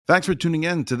Thanks for tuning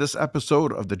in to this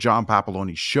episode of the John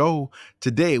Papaloni Show.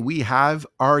 Today we have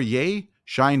Aryeh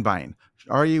Sheinbein.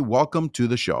 Aryeh, welcome to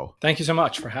the show. Thank you so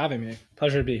much for having me.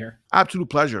 Pleasure to be here. Absolute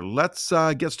pleasure. Let's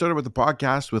get started with the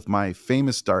podcast with my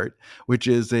famous start, which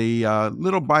is a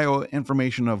little bio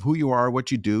information of who you are,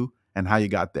 what you do, and how you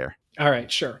got there. All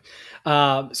right, sure.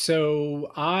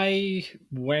 So I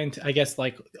went, I guess,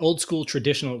 like old school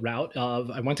traditional route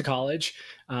of I went to college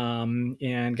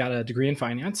and got a degree in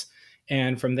finance.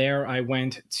 And from there, I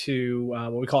went to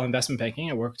what we call investment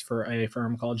banking. I worked for a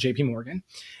firm called JP Morgan.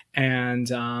 And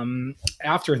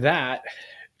after that,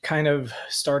 kind of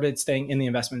started staying in the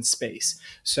investment space.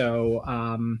 So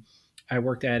I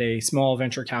worked at a small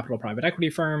venture capital private equity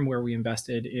firm where we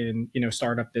invested in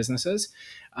startup businesses,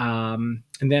 and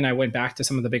then I went back to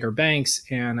some of the bigger banks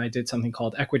and I did something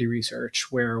called equity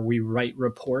research, where we write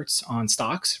reports on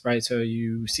stocks. Right, so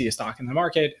you see a stock in the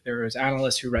market. There's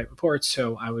analysts who write reports,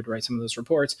 so I would write some of those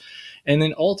reports, and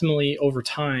then ultimately over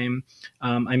time,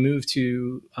 I moved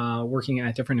to working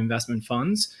at different investment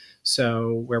funds.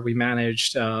 So where we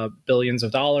managed billions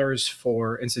of dollars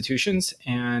for institutions,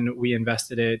 and we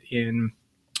invested it in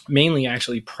mainly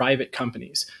actually private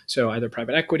companies. So either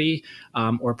private equity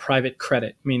or private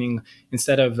credit, meaning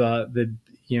instead of the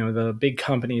big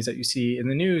companies that you see in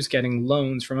the news getting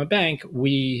loans from a bank,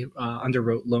 we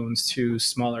underwrote loans to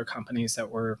smaller companies that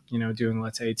were doing,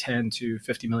 let's say, $10 to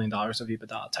 $50 million of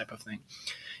EBITDA type of thing.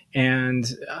 And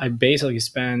I basically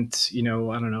spent,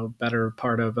 better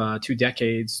part of 2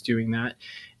 decades doing that.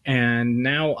 And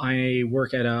now I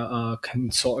work at a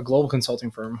global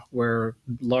consulting firm where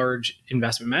large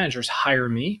investment managers hire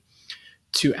me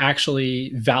to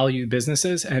actually value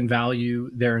businesses and value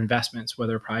their investments,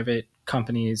 whether private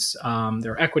companies,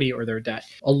 their equity or their debt.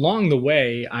 Along the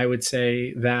way, I would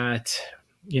say that,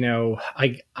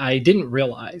 I didn't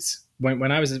realize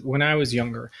when I was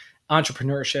younger,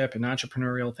 entrepreneurship and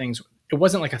entrepreneurial things, it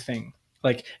wasn't like a thing.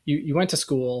 Like you went to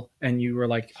school and you were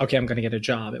like, okay, I'm going to get a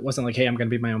job. It wasn't like, hey, I'm going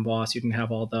to be my own boss. You didn't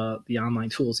have all the online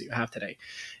tools that you have today.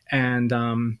 And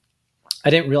I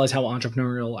didn't realize how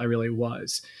entrepreneurial I really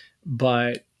was.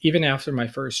 But even after my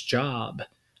first job,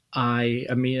 I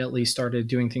immediately started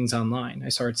doing things online. I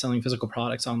started selling physical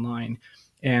products online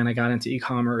and I got into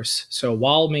e-commerce. So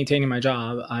while maintaining my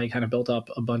job, I kind of built up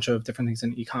a bunch of different things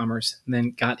in e-commerce, and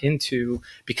then got into,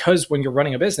 because when you're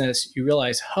running a business, you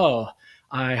realize,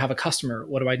 I have a customer.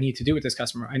 What do I need to do with this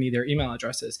customer? I need their email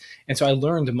addresses. And so I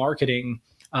learned marketing.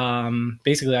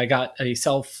 Basically, I got a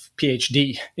self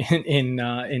PhD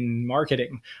in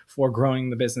marketing for growing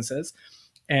the businesses.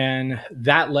 And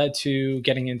that led to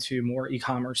getting into more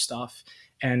e-commerce stuff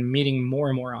and meeting more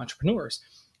and more entrepreneurs.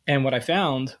 And what I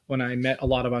found when I met a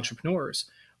lot of entrepreneurs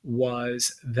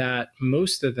was that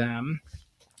most of them,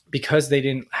 because they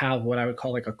didn't have what I would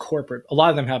call like a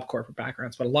lot of them have corporate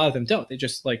backgrounds, but a lot of them don't. They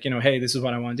just like, hey, this is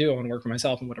what I want to do. I want to work for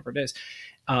myself and whatever it is.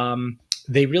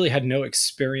 They really had no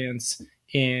experience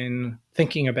in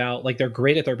thinking about, like, they're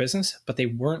great at their business, but they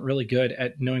weren't really good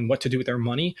at knowing what to do with their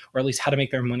money, or at least how to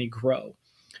make their money grow.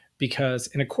 Because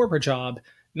in a corporate job,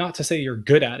 not to say you're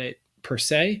good at it per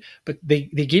se, but they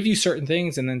give you certain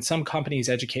things, and then some companies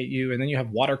educate you, and then you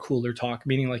have water cooler talk,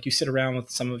 meaning like you sit around with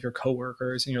some of your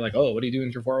coworkers and you're like, oh, what are you doing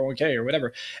with your 401k or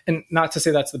whatever. And not to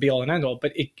say that's the be all and end all,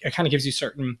 but it kind of gives you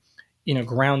certain,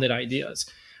 grounded ideas.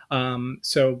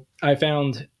 So I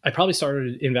found I probably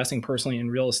started investing personally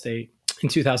in real estate in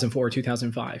 2004,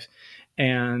 2005.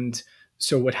 And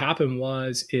so what happened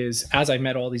is as I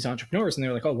met all these entrepreneurs and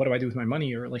they're like, oh, what do I do with my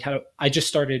money? Or like, I just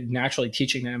started naturally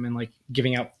teaching them and like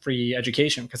giving out free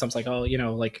education, because I was like, oh,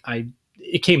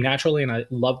 it came naturally and I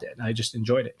loved it and I just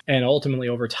enjoyed it. And ultimately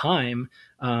over time,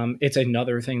 it's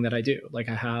another thing that I do. Like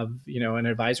I have, an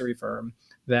advisory firm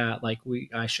that like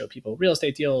I show people real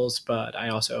estate deals, but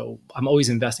I'm always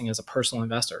investing as a personal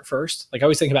investor first. Like I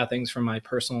always think about things from my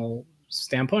personal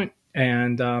standpoint.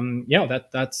 And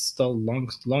that's the long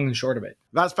and short of it.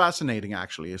 That's fascinating,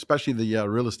 actually, especially the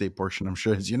real estate portion, I'm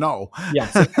sure, as you know.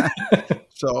 Yes.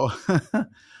 So,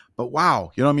 but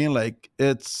wow, you know what I mean? Like,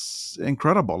 it's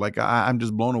incredible. Like, I'm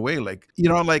just blown away. Like,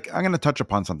 like, I'm going to touch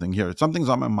upon something here. Something's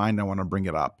on my mind. I want to bring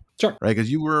it up. Sure. Right.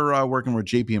 Because you were working with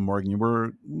JP Morgan. You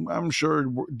were, I'm sure,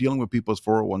 dealing with people's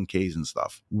 401ks and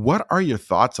stuff. What are your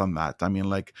thoughts on that? I mean,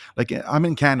 like I'm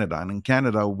in Canada, and in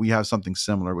Canada, we have something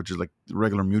similar, which is like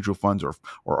regular mutual funds or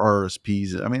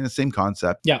RSPs. I mean, the same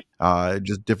concept. Yeah.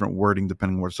 Just different wording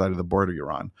depending on what side of the border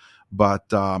you're on.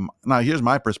 But now here's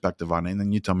my perspective on it, and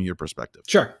then you tell me your perspective.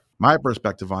 Sure. My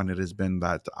perspective on it has been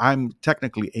that I'm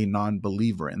technically a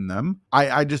non-believer in them.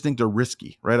 I just think they're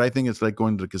risky, right? I think it's like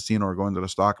going to the casino or going to the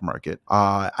stock market.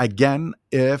 Again,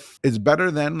 if it's better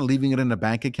than leaving it in a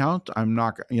bank account, I'm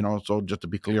not, so just to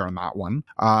be clear on that one.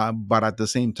 But at the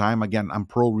same time, again, I'm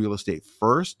pro real estate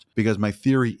first because my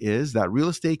theory is that real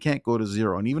estate can't go to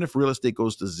zero. And even if real estate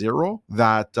goes to zero,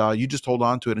 that you just hold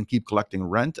on to it and keep collecting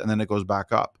rent and then it goes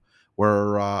back up.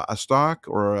 Where a stock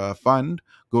or a fund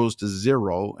goes to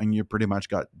zero and you pretty much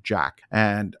got jack.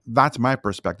 And that's my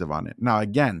perspective on it. Now,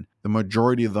 again, the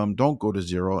majority of them don't go to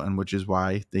zero, and which is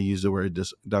why they use the word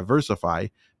diversify,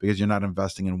 because you're not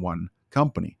investing in one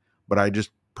company. But I just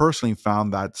personally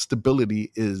found that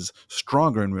stability is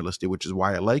stronger in real estate, which is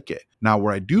why I like it. Now,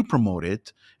 where I do promote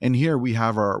it, and here we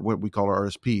have our what we call our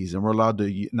RSPs, and we're allowed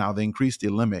to now they increase the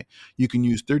limit. You can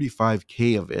use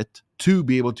 35K of it to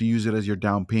be able to use it as your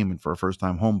down payment for a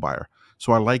first-time home buyer.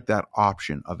 So I like that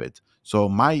option of it. So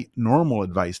my normal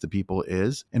advice to people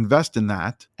is invest in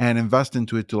that and invest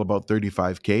into it till about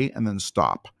 35K and then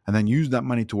stop and then use that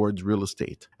money towards real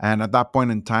estate. And at that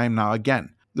point in time, now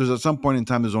again, there's at some point in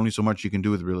time, there's only so much you can do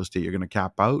with real estate. You're going to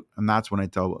cap out. And that's when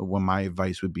my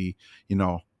advice would be,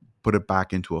 put it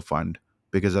back into a fund,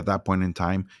 because at that point in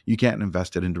time, you can't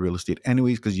invest it into real estate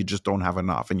anyways, because you just don't have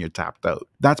enough and you're tapped out.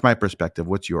 That's my perspective.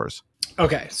 What's yours?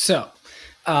 Okay, so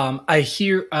I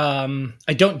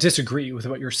don't disagree with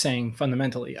what you're saying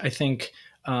fundamentally. I think,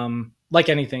 like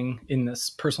anything in this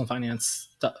personal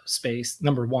finance space,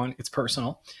 number one, it's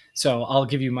personal. So I'll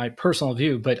give you my personal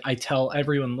view, but I tell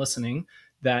everyone listening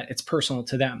that it's personal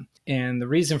to them. And the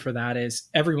reason for that is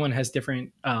everyone has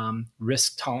different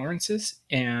risk tolerances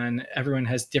and everyone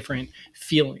has different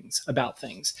feelings about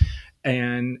things.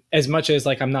 And as much as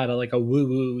like I'm not like a woo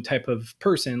woo type of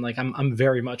person, like I'm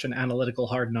very much an analytical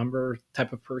hard number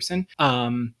type of person.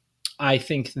 I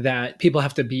think that people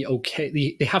have to be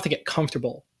okay. They have to get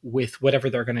comfortable with whatever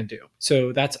they're going to do.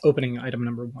 So that's opening item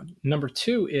number one. Number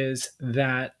two is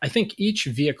that I think each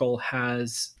vehicle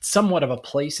has somewhat of a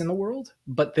place in the world,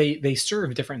 but they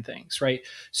serve different things, right?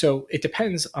 So it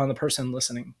depends on the person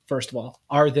listening. First of all,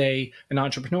 are they an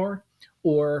entrepreneur?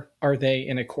 Or are they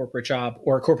in a corporate job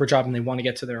and they want to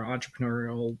get to their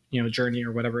entrepreneurial journey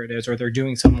or whatever it is, or they're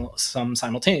doing some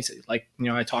simultaneously, like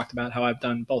I talked about how I've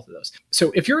done both of those.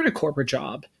 So if you're in a corporate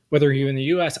job, whether you're in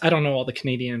the US, I don't know all the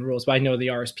Canadian rules, but I know the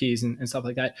RSPs and stuff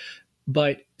like that.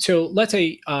 But so let's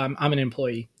say I'm an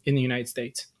employee in the United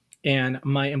States and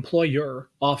my employer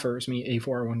offers me a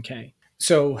 401k.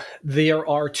 So there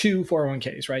are two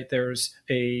 401ks, right? There's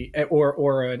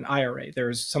or an IRA.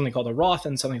 There's something called a Roth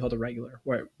and something called a regular.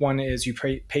 Where one is you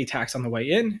pay tax on the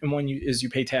way in, and one is you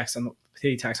pay tax on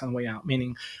the way out.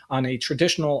 Meaning, on a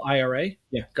traditional IRA,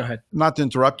 yeah, go ahead. Not to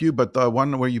interrupt you, but the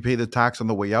one where you pay the tax on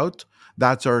the way out,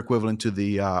 that's our equivalent to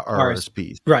the Ours,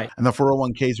 RRSPs. right? And the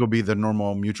 401ks will be the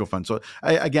normal mutual fund. So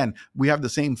again, we have the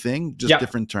same thing, just Yeah,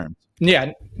 different terms.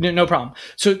 yeah, no problem.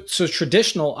 So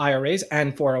traditional IRAs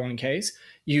and 401ks,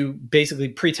 you basically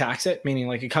pre-tax it, meaning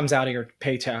like it comes out of your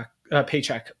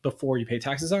paycheck before you pay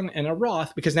taxes on. And a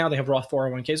Roth, because now they have Roth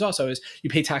 401ks also, is you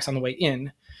pay tax on the way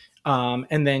in,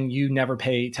 and then you never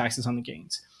pay taxes on the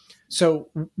gains. So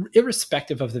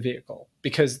irrespective of the vehicle,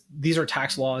 because these are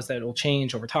tax laws that will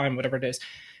change over time, whatever it is,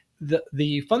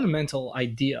 the fundamental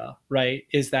idea, right,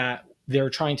 is that they're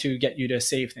trying to get you to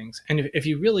save things. And if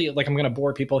you really like, I'm going to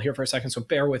bore people here for a second, so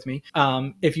bear with me.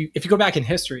 If you go back in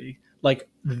history, like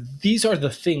these are the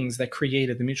things that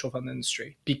created the mutual fund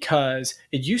industry, because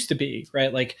it used to be,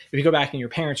 right, like if you go back in your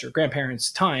parents or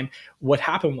grandparents' time, what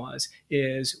happened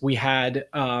is we had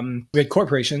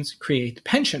corporations create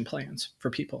pension plans for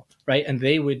people, right, and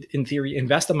they would in theory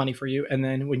invest the money for you, and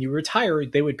then when you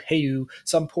retired they would pay you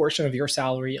some portion of your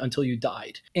salary until you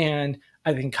died. And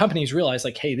I think companies realize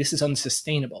like, hey, this is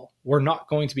unsustainable. We're not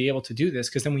going to be able to do this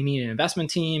because then we need an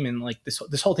investment team, and like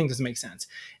this whole thing doesn't make sense.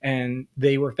 And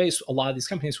they were faced, a lot of these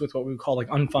companies, with what we would call like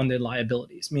unfunded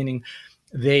liabilities, meaning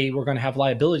they were going to have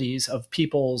liabilities of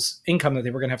people's income that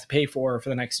they were going to have to pay for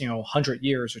the next 100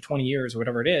 years or 20 years or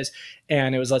whatever it is.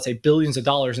 And it was, let's say, billions of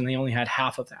dollars, and they only had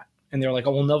half of that. And they're like,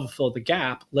 oh, we'll never fill the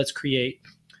gap. Let's create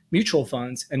mutual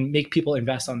funds and make people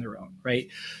invest on their own, right?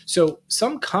 So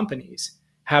some companies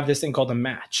have this thing called a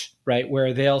match, right?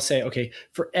 Where they'll say, okay,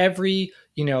 for every,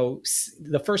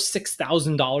 the first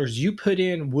 $6,000 you put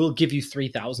in, we'll give you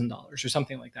 $3,000 or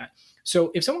something like that.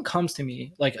 So if someone comes to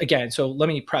me, like, again, so let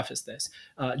me preface this.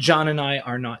 John and I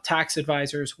are not tax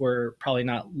advisors. We're probably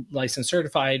not licensed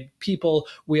certified people.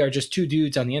 We are just two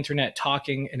dudes on the internet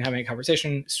talking and having a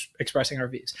conversation, expressing our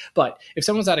views. But if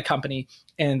someone's at a company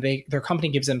and their company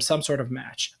gives them some sort of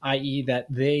match, i.e., that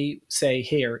they say,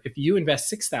 here, if you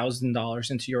invest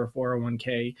 $6,000 into your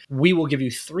 401k, we will give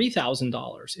you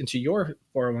 $3,000 into your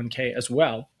 401k as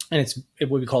well. And it's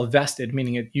what we call vested,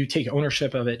 meaning you take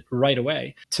ownership of it right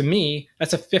away. To me,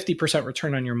 that's a 50%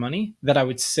 return on your money that I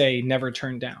would say never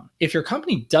turn down. If your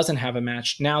company doesn't have a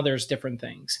match, now there's different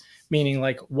things, meaning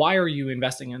like, why are you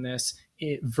investing in this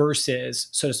versus,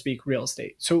 so to speak, real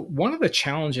estate? So one of the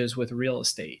challenges with real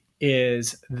estate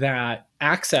is that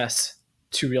access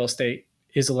to real estate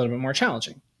is a little bit more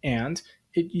challenging. And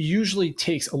it usually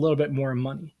takes a little bit more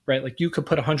money, right? Like you could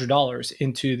put $100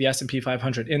 into the S&P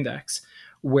 500 index,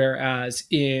 whereas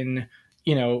in,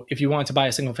 if you want to buy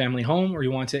a single family home or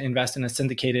you want to invest in a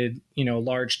syndicated,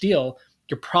 large deal,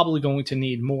 you're probably going to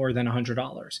need more than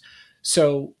 $100.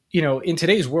 So, in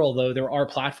today's world, though, there are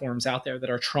platforms out there that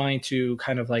are trying to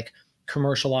kind of like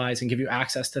commercialize and give you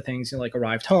access to things, like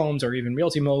Arrived Homes or even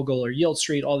Realty Mogul or Yield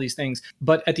Street, all these things.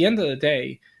 But at the end of the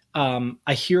day,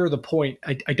 I hear the point.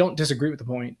 I don't disagree with the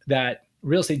point that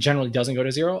real estate generally doesn't go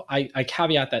to zero. I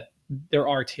caveat that there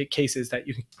are cases that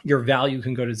your value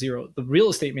can go to zero. The real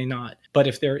estate may not, but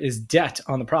if there is debt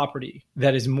on the property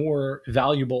that is more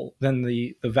valuable than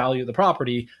the value of the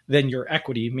property, then your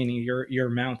equity, meaning your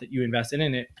amount that you invested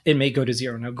in it, it may go to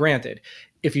zero. Now, granted,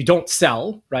 if you don't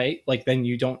sell, right, like then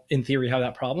you don't, in theory, have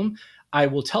that problem. I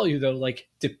will tell you though, like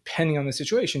depending on the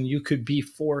situation, you could be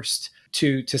forced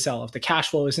to sell if the cash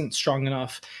flow isn't strong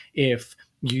enough, if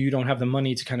you don't have the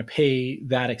money to kind of pay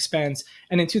that expense.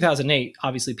 And in 2008,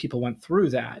 obviously people went through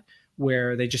that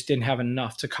where they just didn't have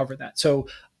enough to cover that. So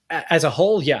as a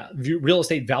whole, yeah, real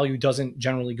estate value doesn't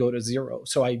generally go to zero.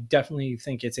 So I definitely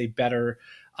think it's a better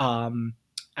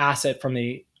asset from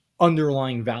the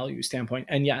underlying value standpoint.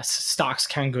 And yes, stocks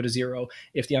can go to zero.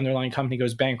 If the underlying company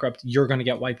goes bankrupt, you're going to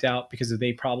get wiped out because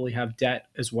they probably have debt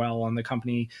as well on the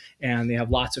company and they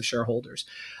have lots of shareholders.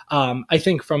 I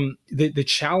think from the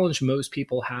challenge most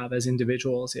people have as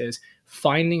individuals is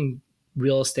finding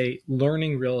real estate,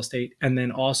 learning real estate, and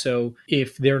then also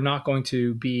if they're not going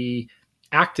to be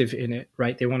active in it,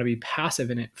 right? They want to be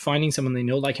passive in it, finding someone they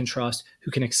know, like, and trust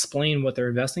who can explain what they're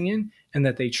investing in and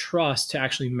that they trust to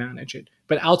actually manage it.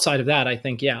 But outside of that, I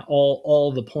think, yeah,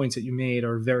 all the points that you made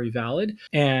are very valid.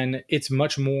 And it's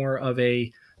much more of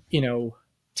a,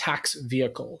 tax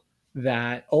vehicle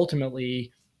that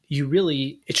ultimately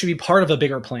it should be part of a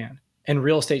bigger plan. And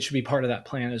real estate should be part of that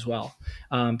plan as well.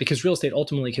 Because real estate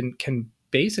ultimately can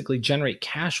basically generate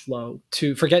cash flow.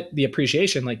 To forget the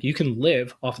appreciation, like you can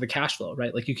live off of the cash flow,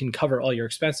 right? Like you can cover all your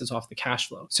expenses off the cash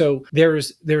flow. So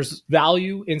there's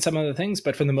value in some of the things,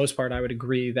 but for the most part, I would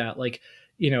agree that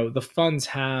the funds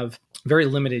have very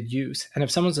limited use. And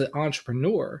if someone's an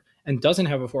entrepreneur and doesn't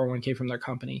have a 401k from their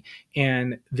company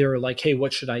and they're like, hey,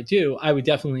 what should I do? I would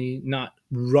definitely not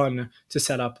run to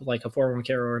set up like a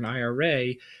 401k or an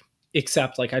IRA,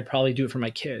 except like I'd probably do it for my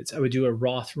kids. I would do a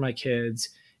Roth for my kids.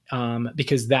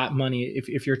 Because that money,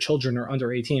 if your children are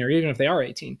under 18, or even if they are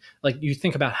 18, like you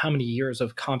think about how many years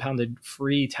of compounded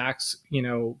free tax,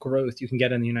 growth you can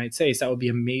get in the United States, that would be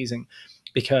amazing.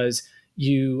 Because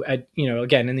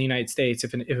again, in the United States,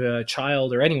 if a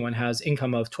child or anyone has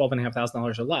income of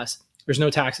 $12,500 or less, there's no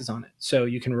taxes on it. So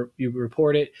you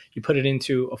report it, you put it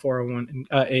into a 401,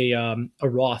 a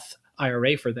Roth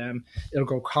IRA for them. It'll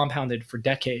go compounded for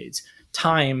decades.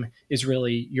 Time is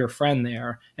really your friend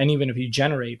there. And even if you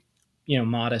generate,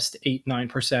 modest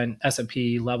 8-9%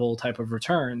 S&P level type of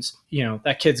returns,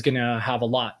 that kid's going to have a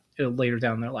lot later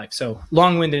down in their life. So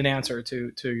long-winded answer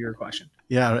to your question.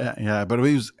 Yeah, but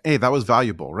that was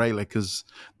valuable, right? Like, because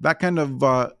that kind of,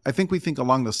 I think we think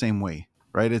along the same way,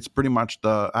 right? It's pretty much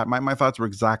my thoughts were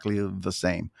exactly the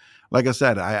same. Like I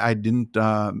said, I didn't,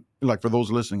 like for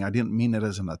those listening, I didn't mean it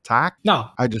as an attack. No.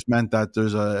 I just meant that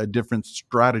there's a different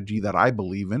strategy that I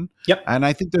believe in. Yep. And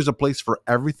I think there's a place for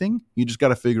everything. You just got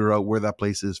to figure out where that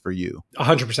place is for you.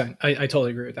 100%. I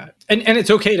totally agree with that. And it's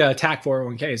okay to attack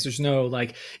 401ks. There's no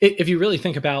if you really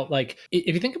think about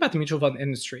if you think about the mutual fund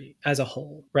industry as a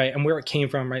whole, right, and where it came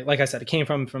from, right? Like I said, it came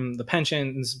from the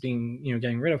pensions being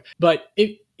getting rid of. But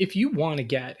if you want to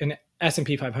get an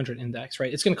S&P 500 index,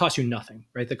 right, it's going to cost you nothing,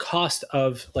 right? The cost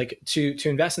of to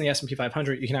invest in the S&P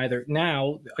 500, you can either,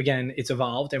 now again it's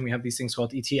evolved and we have these things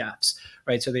called ETFs,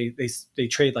 right? So they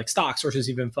trade like stocks versus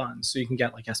even funds. So you can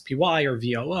get like SPY or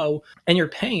VOO, and you're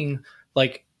paying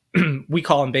like we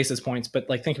call them basis points, but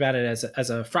like think about it as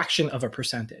a fraction of a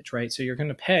percentage, right? So you're going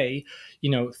to pay,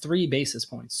 3 basis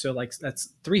points. So like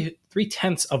that's three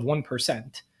tenths of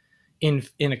 1% in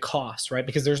a cost, right?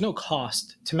 Because there's no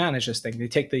cost to manage this thing. They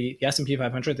take the S&P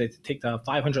 500, they take the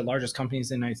 500 largest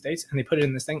companies in the United States, and they put it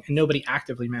in this thing, and nobody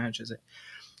actively manages it.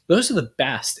 Those are the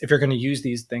best if you're going to use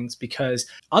these things, because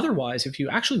otherwise, if you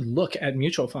actually look at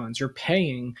mutual funds, you're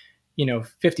paying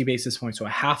 50 basis points, so a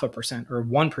half a percent or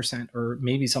 1%, or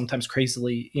maybe sometimes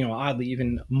crazily, oddly,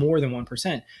 even more than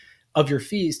 1% of your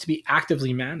fees to be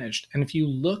actively managed. And if you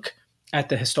look at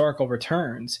the historical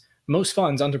returns, most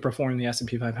funds underperform the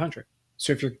S&P 500.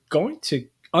 So if you're going to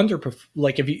underperform,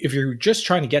 like if you're just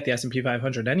trying to get the S&P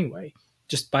 500 anyway,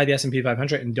 just buy the S&P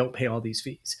 500 and don't pay all these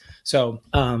fees. So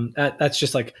that's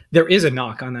just like, there is a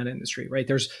knock on that industry, right?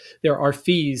 There are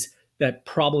fees that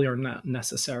probably are not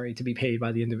necessary to be paid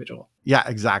by the individual. Yeah,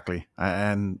 exactly.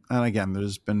 And again,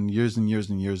 there's been years and years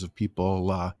and years of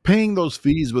people paying those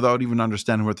fees without even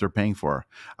understanding what they're paying for.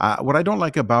 What I don't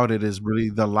like about it is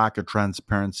really the lack of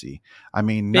transparency. I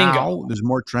mean, now Bingo. there's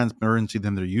more transparency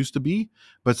than there used to be,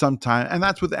 but sometimes, and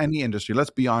that's with any industry. Let's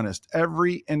be honest.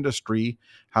 Every industry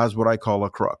has what I call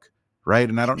a crook. Right.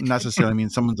 And I don't necessarily mean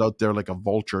someone's out there like a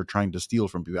vulture trying to steal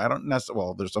from people. I don't necessarily,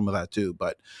 well, there's some of that too.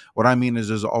 But what I mean is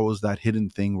there's always that hidden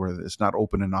thing where it's not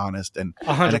open and honest. A And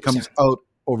hundred it comes percent. out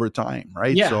over time,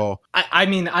 right? Yeah. So, I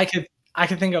mean, I could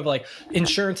think of like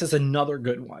insurance is another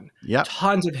good one. yeah,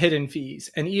 Tons of hidden fees.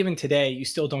 And even today, you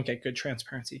still don't get good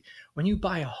transparency. When you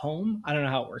buy a home, I don't know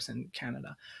how it works in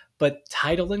Canada, but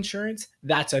title insurance,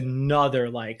 that's another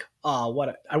like, I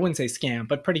wouldn't say scam,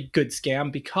 but pretty good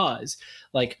scam, because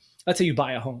like, let's say you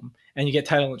buy a home and you get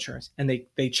title insurance and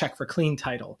they check for clean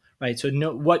title, right? So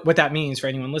no, what that means for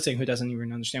anyone listening who doesn't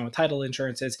even understand what title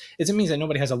insurance is it means that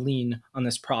nobody has a lien on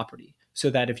this property. So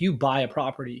that if you buy a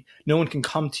property, no one can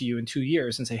come to you in 2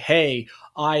 years and say, hey,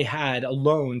 I had a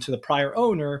loan to the prior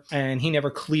owner and he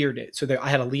never cleared it. So I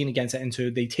had a lien against it. And so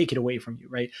they take it away from you,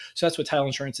 right? So that's what title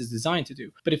insurance is designed to do.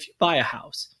 But if you buy a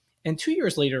house and 2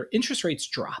 years later, interest rates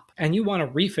drop and you want to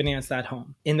refinance that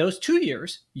home, in those 2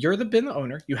 years, been the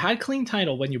owner, you had clean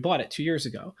title when you bought it 2 years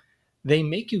ago. They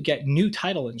make you get new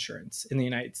title insurance in the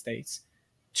United States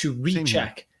to same here.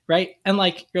 recheck, right? And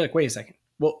like, you're like, wait a second.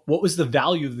 Well, what was the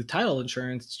value of the title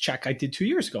insurance check I did 2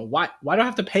 years ago? Why do I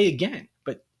have to pay again?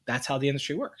 But that's how the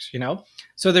industry works.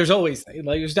 So there's always like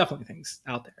there's definitely things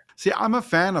out there. See, I'm a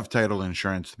fan of title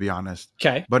insurance, to be honest,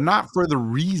 Okay. but not for the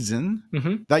reason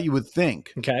Mm-hmm. that you would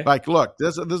think. Okay. Like, look,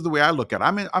 this is the way I look at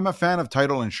it. I'm a fan of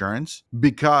title insurance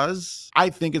because I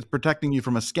think it's protecting you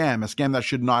from a scam that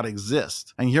should not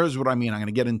exist. And here's what I mean. I'm going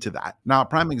to get into that. Now,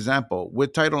 prime example,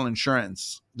 with title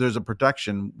insurance, there's a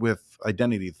protection with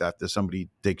identity theft if somebody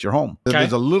takes your home. There's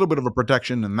Okay. a little bit of a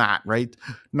protection in that, right?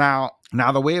 Now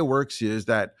the way it works is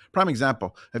that, prime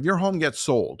example, if your home gets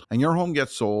sold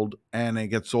and it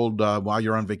gets sold while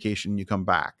you're on vacation, you come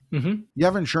back, Mm-hmm. you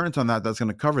have insurance on that that's going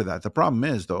to cover that. The problem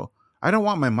is, though, I don't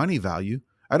want my money value.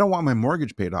 I don't want my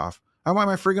mortgage paid off. I want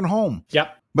my friggin' home.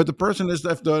 Yep. But if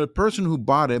the person who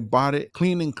bought it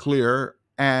clean and clear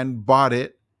and bought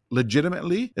it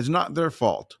legitimately, it's not their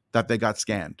fault that they got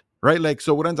scammed. Right? Like,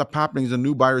 so what ends up happening is the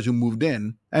new buyers who moved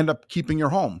in end up keeping your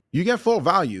home. You get full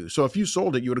value. So if you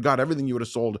sold it, you would have got everything you would have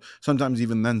sold, sometimes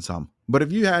even then some. But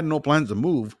if you had no plans to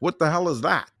move, what the hell is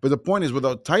that? But the point is,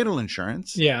 without title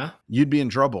insurance, Yeah. you'd be in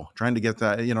trouble trying to get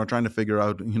that, trying to figure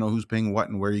out, who's paying what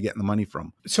and where you're getting the money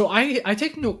from. So I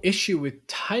take no issue with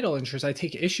title insurance. I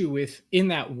take issue with in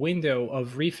that window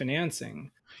of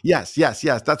refinancing. Yes, yes,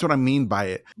 yes. That's what I mean by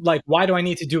it. Like, why do I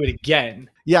need to do it again?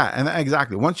 Yeah, and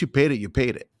exactly. Once you paid it, you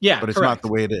paid it. Yeah, But it's not the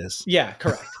correct. way it is. Yeah,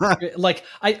 correct. Like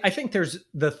I think there's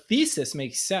the thesis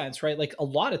makes sense, right? Like a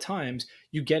lot of times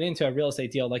you get into a real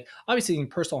estate deal, like obviously in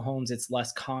personal homes it's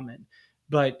less common,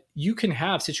 but you can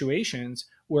have situations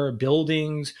where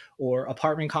buildings or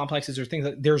apartment complexes or things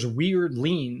like there's weird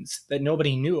liens that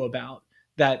nobody knew about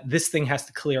that this thing has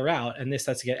to clear out and this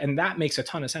has to get, and that makes a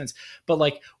ton of sense. But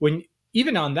like when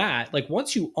even on that, like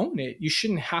once you own it, you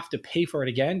shouldn't have to pay for it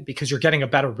again because you're getting a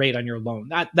better rate on your loan.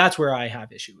 That's where I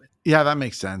have issue with. Yeah, that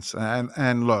makes sense.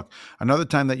 And look, another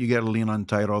time that you get a lien on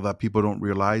title that people don't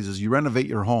realize is you renovate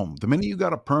your home. The minute you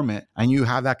got a permit and you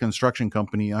have that construction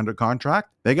company under contract,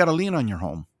 they got a lien on your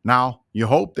home. Now, you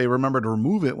hope they remember to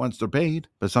remove it once they're paid,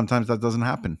 but sometimes that doesn't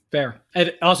happen. Fair.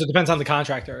 It also depends on the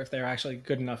contractor if they're actually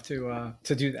good enough to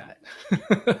do that.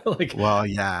 Like, Well,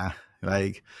 yeah.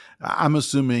 Like, I'm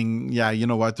assuming, yeah, you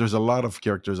know what? There's a lot of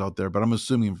characters out there, but I'm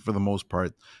assuming for the most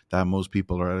part that most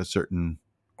people are at a certain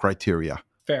criteria.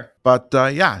 fair. But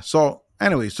yeah, so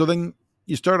anyway, so then,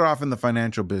 you started off in the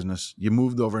financial business, you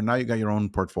moved over, now you got your own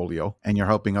portfolio and you're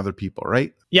helping other people,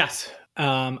 right? Yes.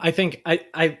 I think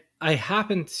I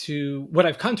happen to, what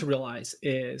I've come to realize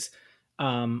is,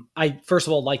 I first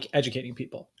of all like educating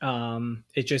people.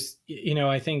 It just,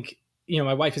 I think,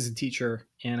 my wife is a teacher,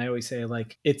 and I always say,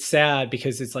 like, it's sad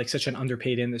because it's like such an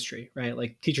underpaid industry, right?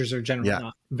 Like, teachers are generally Yeah.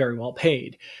 not very well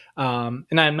paid. And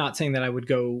I'm not saying that I would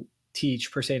go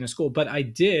teach per se in a school, but I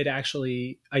did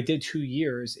 2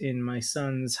 years in my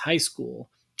son's high school.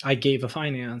 I gave a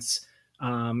finance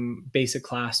basic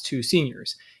class to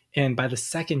seniors. And by the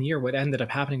second year, what ended up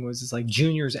happening was, is like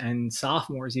juniors and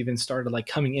sophomores even started like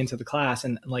coming into the class.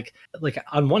 And like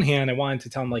on one hand, I wanted to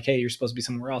tell them, like, hey, you're supposed to be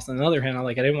somewhere else. And on the other hand,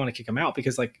 I didn't want to kick them out,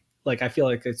 because like I feel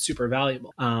like it's super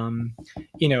valuable.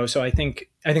 So I think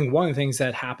one of the things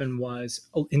that happened was,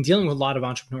 in dealing with a lot of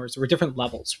entrepreneurs, there were different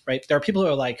levels, right? There are people who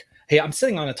are like, hey, I'm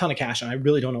sitting on a ton of cash and I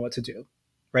really don't know what to do.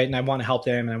 Right. And I want to help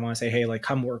them, and I want to say, hey, like,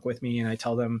 come work with me. And I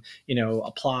tell them,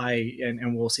 apply,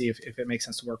 and we'll see if it makes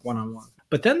sense to work one on one.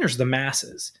 But then there's the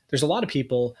masses. There's a lot of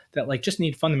people that like just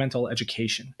need fundamental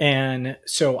education. And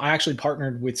so I actually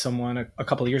partnered with someone a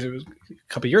couple of years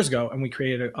ago, and we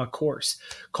created a course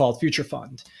called Future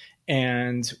Fund.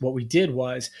 And what we did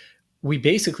was, we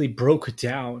basically broke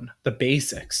down the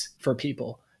basics for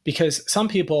people, because some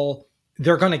people,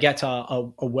 they're going to get to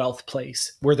a wealth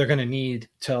place where they're going to need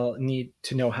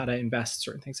to know how to invest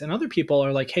certain things, and other people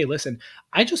are like, hey, listen,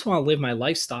 I just want to live my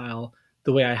lifestyle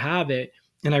the way I have it,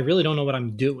 and I really don't know what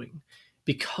I'm doing,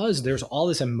 because there's all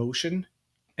this emotion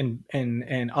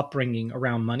and upbringing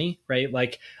around money, right?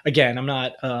 Like, again, I'm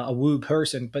not a woo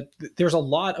person, but there's a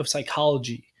lot of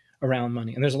psychology around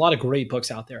money, and there's a lot of great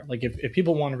books out there. Like, if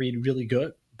people want to read really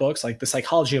good books, like The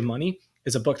Psychology of Money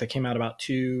is a book that came out about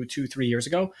 3 years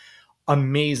ago.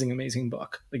 Amazing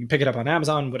book. Like, you pick it up on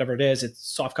Amazon, whatever it is. It's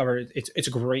soft cover. It's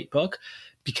a great book,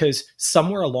 because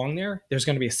somewhere along there's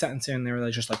going to be a sentence in there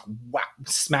that just, like, wow,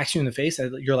 smacks you in the face.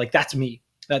 You're like, that's me.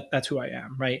 That's who I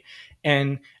am, right?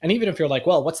 And even if you're like,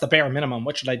 well, what's the bare minimum?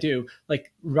 What should I do?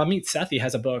 Like, Ramit Sethi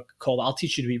has a book called "I'll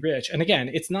Teach You to Be Rich." And again,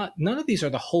 it's not, none of these are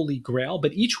the holy grail,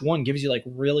 but each one gives you like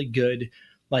really good,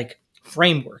 like,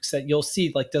 frameworks that you'll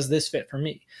see, like, does this fit for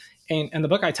me? And the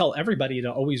book I tell everybody to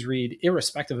always read,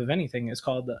 irrespective of anything, is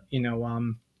called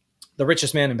The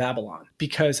Richest Man in Babylon,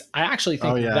 because I actually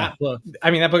Oh think yeah. that book,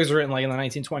 I mean, that book is written like in the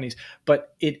 1920s,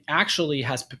 but it actually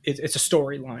it's a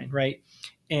storyline, right?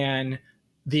 And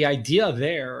the idea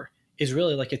there is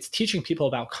really like, it's teaching people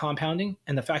about compounding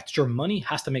and the fact that your money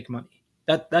has to make money.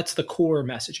 That's the core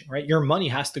messaging, right? Your money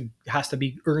has to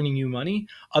be earning you money.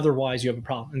 Otherwise, you have a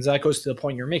problem. And so that goes to the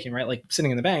point you're making, right? Like,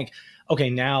 sitting in the bank. Okay,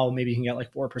 now maybe you can get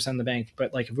like 4% in the bank,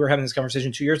 but like, if we were having this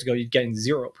conversation 2 years ago, you'd getting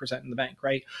 0% in the bank,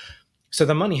 right? So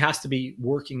the money has to be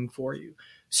working for you.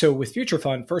 So with Future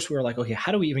Fund, first we were like, okay,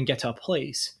 how do we even get to a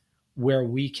place where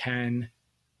we can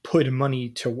put money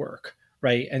to work,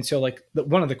 right? And so, like,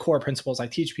 one of the core principles I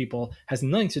teach people has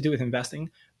nothing to do with investing,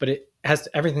 but it has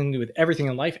everything to do with everything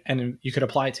in life, and you could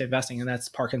apply it to investing, and that's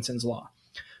Parkinson's law.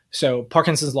 So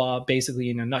Parkinson's law, basically,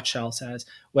 in a nutshell, says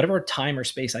whatever time or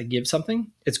space I give something,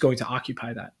 it's going to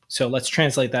occupy that. So let's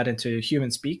translate that into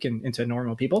human speak and into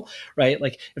normal people, right?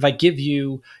 Like, if I give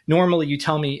you, normally you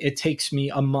tell me it takes me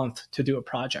a month to do a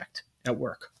project at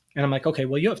work. And I'm like, okay,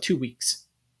 well, you have 2 weeks.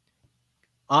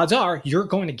 Odds are you're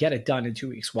going to get it done in 2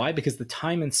 weeks. Why? Because the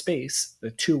time and space,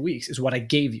 the 2 weeks, is what I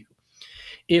gave you.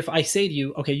 If I say to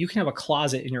you, okay, you can have a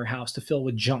closet in your house to fill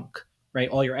with junk, right?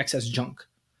 All your excess junk.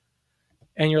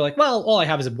 And you're like, well, all I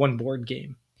have is one board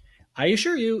game. I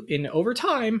assure you, in over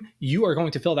time, you are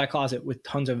going to fill that closet with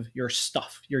tons of your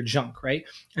stuff, your junk, right?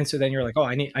 And so then you're like, oh,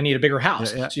 I need a bigger Yeah,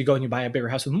 house. yeah. So you go and you buy a bigger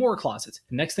house with more closets.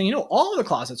 And next thing you know, all of the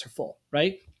closets are full,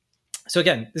 right? So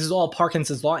again, this is all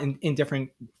Parkinson's law in different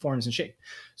forms and shape.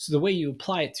 So the way you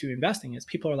apply it to investing is,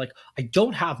 people are like, I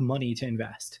don't have money to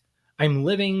invest. I'm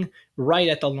living right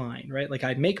at the line, right? Like,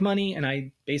 I make money, and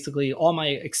I basically, all my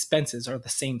expenses are the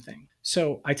same thing.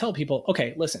 So I tell people,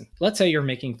 okay, listen, let's say you're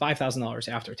making $5,000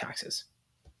 after taxes.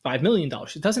 $5 million.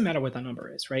 It doesn't matter what that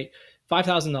number is, right?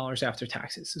 $5,000 after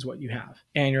taxes is what you have.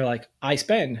 And you're like, I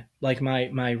spend like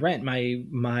my rent,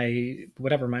 my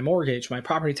whatever, my mortgage, my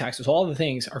property taxes, all the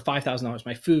things are $5,000,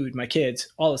 my food, my kids,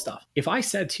 all the stuff. If I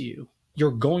said to you, you're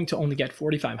going to only get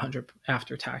 4,500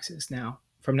 after taxes now,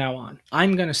 from now on,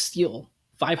 I'm going to steal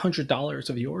 $500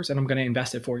 of yours, and I'm going to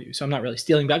invest it for you. So I'm not really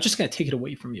stealing, but I'm just going to take it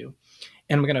away from you,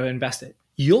 and I'm going to invest it.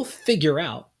 You'll figure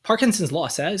out, Parkinson's law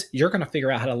says you're going to figure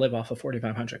out how to live off of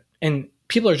 4,500. And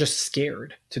people are just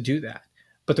scared to do that.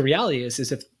 But the reality is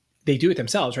if they do it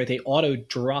themselves, right? They auto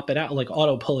drop it out, like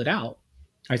auto pull it out.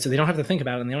 Right. So they don't have to think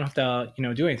about it, and they don't have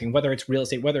to, do anything, whether it's real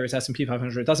estate, whether it's S&P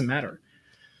 500, it doesn't matter.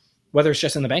 whether it's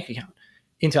just in the bank account,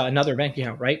 into another bank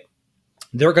account, right?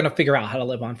 They're going to figure out how to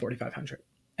live on 4,500.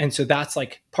 And so that's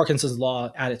like Parkinson's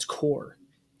law at its core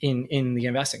in the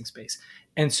investing space.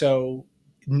 And so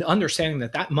understanding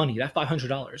that that money, that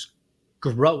 $500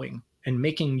 growing and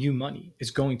making you money is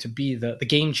going to be the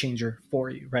game changer for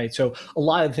you, right? So a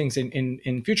lot of the things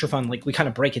in future fund, like we kind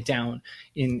of break it down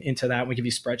into that. We give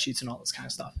you spreadsheets and all this kind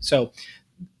of stuff. So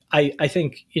I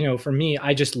think, for me,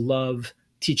 I just love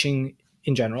teaching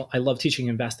in general. I love teaching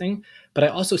investing, but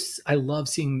I love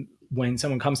seeing when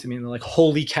someone comes to me and they're like,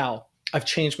 holy cow, I've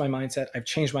changed my mindset. I've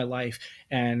changed my life.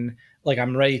 And like,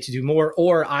 I'm ready to do more,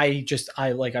 or I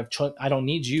don't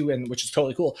need you. And which is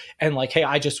totally cool. And like, hey,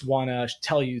 I just want to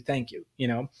tell you, thank you,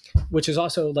 which is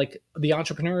also like the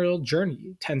entrepreneurial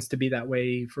journey tends to be that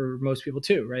way for most people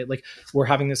too, right? Like we're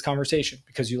having this conversation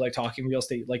because you like talking real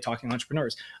estate, you like talking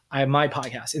entrepreneurs. I have my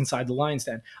podcast, Inside the Lines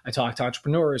Den. I talk to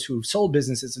entrepreneurs who've sold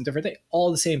businesses and different things, all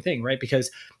the same thing, right?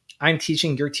 Because I'm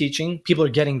teaching, you're teaching, people are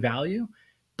getting value,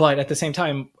 but at the same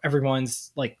time,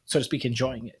 everyone's like, so to speak,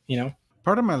 enjoying it.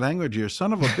 Pardon my language here,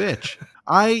 son of a bitch.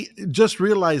 I just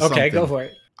realized Okay, go something. for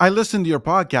it. I listened to your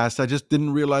podcast. I just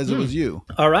didn't realize it was you.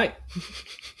 All right.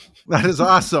 That is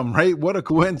awesome, right? What a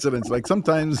coincidence. Like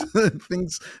sometimes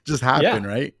things just happen, Yeah.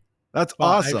 right? That's Well,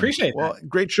 I awesome. appreciate that. Well,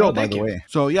 great show, No, by thank the you. way.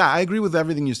 So, yeah, I agree with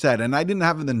everything you said. And I didn't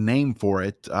have the name for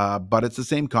it, but it's the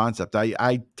same concept.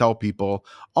 I tell people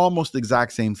almost the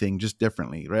exact same thing, just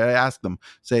differently, right? I ask them,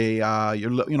 say,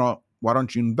 why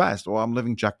don't you invest? Well, I'm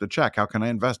living check to check. How can I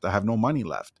invest? I have no money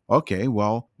left. Okay,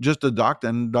 well, just deduct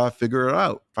and figure it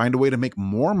out. Find a way to make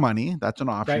more money. That's an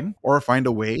Right. option. Or find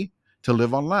a way to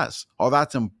live on less. Oh,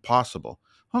 that's impossible.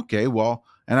 Okay, well,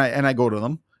 and I go to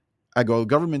them. I go,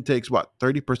 government takes what,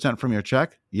 30% from your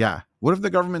check? Yeah. What if the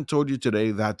government told you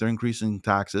today that they're increasing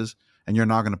taxes and you're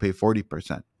not going to pay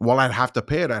 40%? Well, I'd have to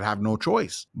pay it. I'd have no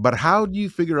choice. But how do you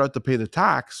figure out to pay the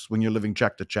tax when you're living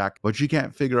check to check, but you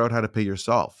can't figure out how to pay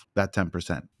yourself that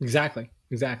 10%? Exactly.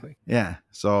 Exactly. Yeah.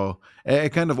 So it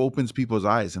kind of opens people's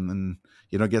eyes and then,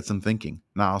 gets them thinking.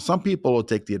 Now, some people will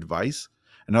take the advice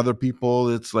and other people,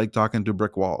 it's like talking to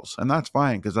brick walls. And that's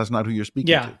fine because that's not who you're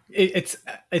speaking Yeah. to.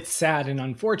 It's sad and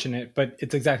unfortunate, but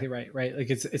it's exactly right. Right. Like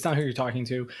it's not who you're talking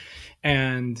to.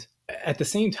 And at the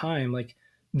same time, like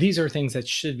these are things that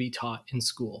should be taught in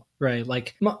school, right?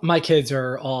 Like my kids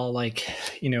are all like,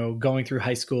 going through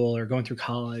high school or going through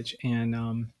college.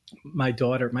 And my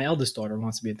eldest daughter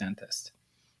wants to be a dentist.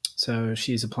 So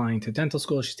she's applying to dental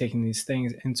school. She's taking these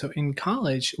things. And so in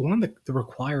college, one of the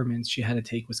requirements she had to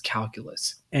take was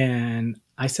calculus. And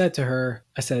I said to her,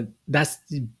 that's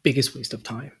the biggest waste of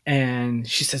time. And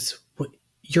she says, what,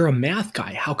 you're a math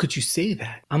guy. How could you say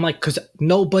that? I'm like, because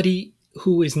nobody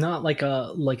who is not like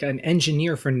an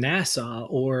engineer for NASA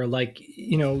or like,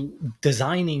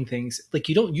 designing things, like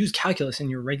you don't use calculus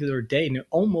in your regular day. And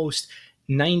almost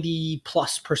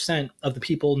 90+% of the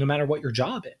people, no matter what your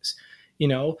job is,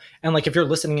 and like if you're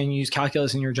listening and you use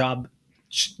calculus in your job,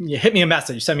 you hit me a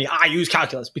message, send me, I use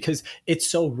calculus, because it's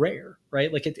so rare,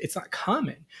 right? Like it's not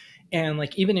common. And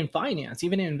like even in finance,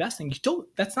 even in investing,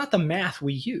 that's not the math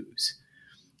we use.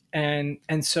 And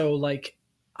so like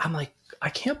I'm like, I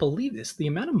can't believe this, the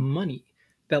amount of money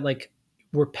that like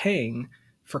we're paying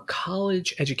for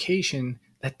college education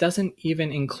that doesn't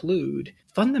even include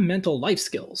fundamental life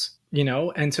skills,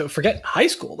 and so forget high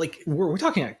school, like we're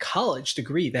talking a college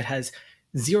degree that has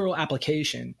zero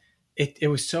application. It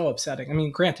was so upsetting. I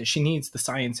mean, granted, she needs the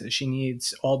sciences, she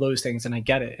needs all those things, and I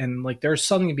get it. And like, there's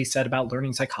something to be said about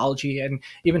learning psychology and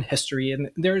even history, and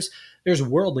there's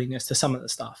worldliness to some of the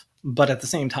stuff. But at the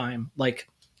same time, like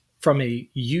from a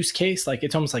use case, like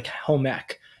it's almost like home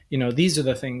ec. These are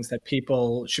the things that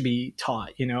people should be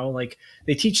taught. Like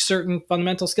they teach certain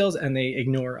fundamental skills and they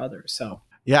ignore others. So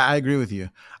Yeah, I agree with you.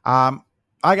 Um,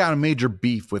 I got a major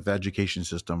beef with the education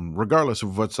system, regardless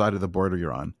of what side of the border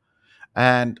you're on.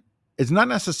 And it's not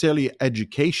necessarily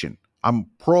education. I'm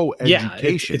pro yeah, it's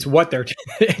education. what they're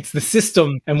it's the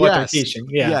system and what they're Yes. teaching.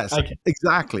 Yeah, Yes. I can.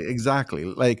 Exactly. Exactly.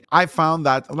 Like I found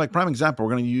that, like prime example,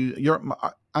 we're going to use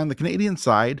on the Canadian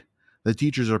side, the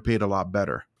teachers are paid a lot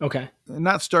better. Okay.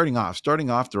 Not starting off. Starting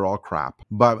off, they're all crap.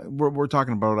 But we're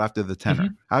talking about after the tenor.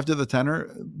 Hmm. After the tenor,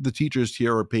 the teachers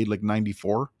here are paid like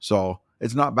 94. So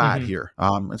it's not bad Hmm. here.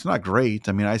 It's not great.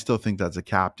 I mean, I still think that's a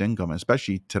capped income,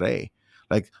 especially today.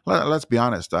 Like, let's be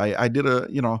honest. I did a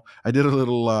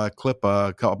little clip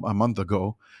a month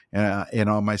ago.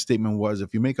 My statement was,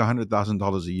 if you make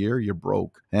 $100,000 a year, you're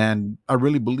broke, and I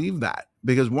really believe that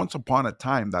because once upon a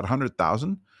time, that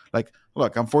 100,000, like,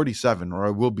 look, I'm 47, or I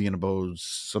will be in about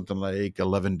something like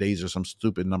 11 days or some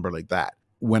stupid number like that.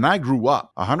 When I grew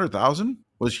up, 100,000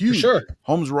 was For sure. huge.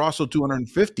 Homes were also For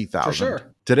 250,000.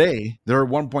 sure. Today, they're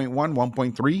 1.1,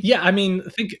 1.3. Yeah, I mean,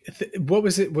 think what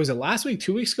was it? Was it last week,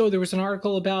 2 weeks ago? There was an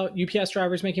article about UPS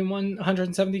drivers making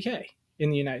 170K in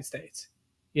the United States.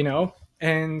 You know,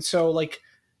 and so like,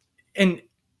 and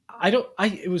I don't. I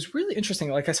It was really interesting.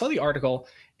 Like I saw the article,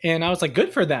 and I was like,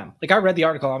 good for them. Like I read the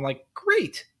article, I'm like,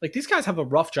 great. Like these guys have a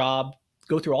rough job.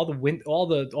 Go through all the wind, all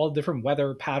the different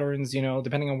weather patterns. You know,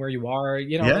 depending on where you are.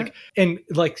 You know, Yeah, like and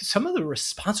like some of the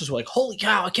responses were like, holy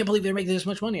cow, I can't believe they're making this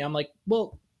much money. I'm like,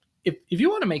 well, if you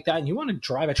want to make that and you want to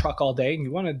drive a truck all day and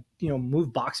you want to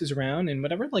move boxes around and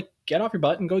whatever, like get off your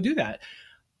butt and go do that.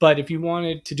 But if you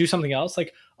wanted to do something else,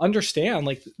 like understand,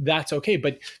 like that's okay.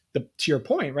 But to your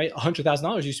point, right?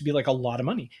 $100,000 used to be like a lot of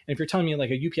money. And if you're telling me like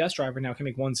a UPS driver now can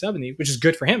make 170, which is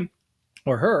good for him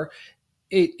or her,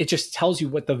 it just tells you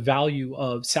what the value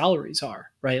of salaries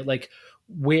are, right? Like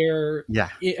where yeah,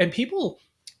 and people,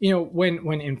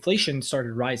 when inflation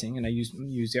started rising, and I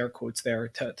use air quotes there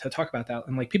to talk about that,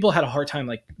 and like people had a hard time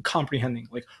like comprehending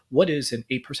like what is an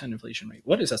 8% inflation rate,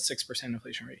 what is a 6%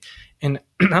 inflation rate, and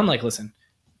I'm like, listen,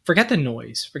 forget the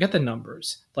noise, forget the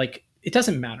numbers, like it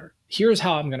doesn't matter. Here's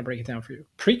how I'm going to break it down for you.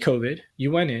 Pre-COVID,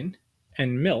 you went in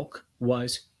and milk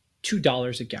was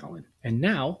 $2 a gallon, and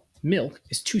now milk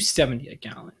is 270 a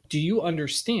gallon. Do you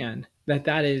understand that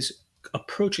that is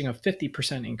approaching a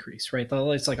 50% increase, right?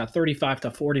 It's like a 35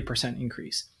 to 40%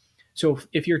 increase. So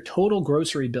if your total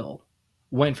grocery bill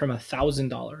went from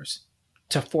 $1,000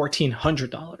 to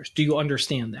 $1,400, do you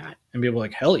understand that? And people are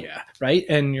like, hell yeah, right?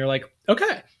 And you're like,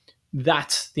 okay,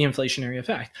 that's the inflationary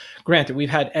effect. Granted,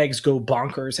 we've had eggs go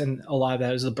bonkers, and a lot of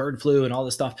that is the bird flu and all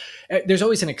this stuff. There's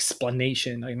always an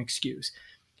explanation, like an excuse.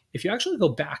 If you actually go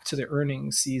back to the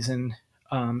earnings season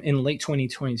in late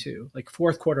 2022, like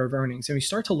fourth quarter of earnings, and we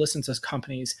start to listen to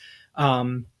companies,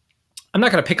 I'm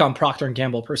not going to pick on Procter and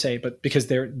Gamble per se, but because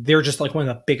they're just like one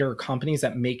of the bigger companies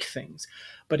that make things.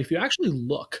 But if you actually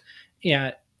look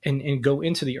at and go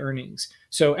into the earnings,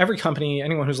 so every company,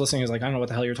 anyone who's listening is like, I don't know what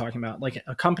the hell you're talking about. Like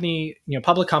a company,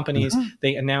 public companies, mhm,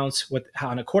 they announce how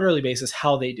on a quarterly basis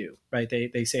how they do, right?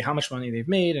 They say how much money they've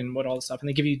made and what all the stuff, and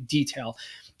they give you detail,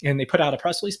 and they put out a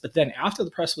press release. But then after the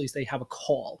press release, they have a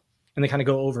call and they kind of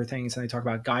go over things and they talk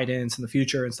about guidance and the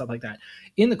future and stuff like that.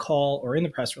 In the call or in the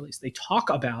press release, they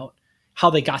talk about how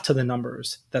they got to the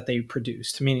numbers that they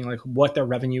produced, meaning like what their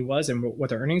revenue was and what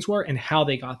their earnings were and how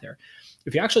they got there.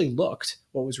 If you actually looked,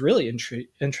 what was really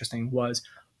interesting was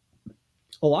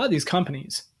a lot of these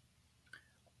companies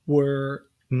were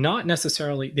not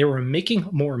necessarily, they were making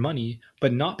more money,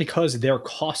 but not because their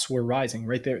costs were rising,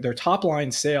 right? Their top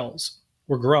line sales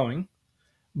were growing,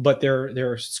 but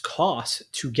their costs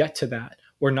to get to that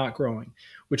were not growing,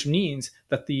 which means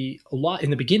that a lot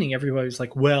in the beginning, everybody was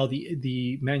like, well,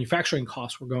 the manufacturing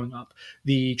costs were going up,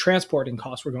 the transporting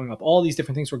costs were going up, all these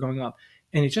different things were going up,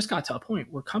 and it just got to a point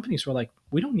where companies were like,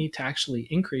 we don't need to actually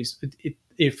increase it.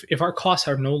 If our costs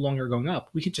are no longer going up,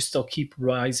 we could just still keep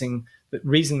raising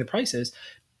the prices,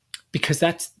 because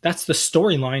that's the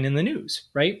storyline in the news,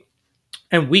 right?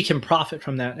 And we can profit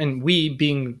from that, and we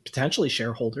being potentially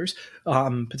shareholders,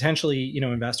 potentially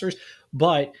investors,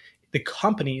 but the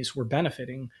companies were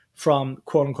benefiting from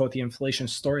quote unquote the inflation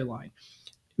storyline.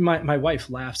 My wife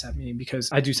laughs at me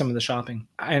because I do some of the shopping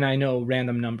and I know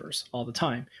random numbers all the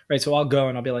time, right? So I'll go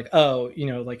and I'll be like, oh,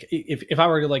 like if I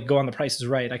were to like go on the prices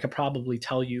right, I could probably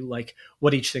tell you like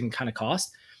what each thing kind of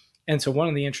cost. And so one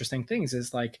of the interesting things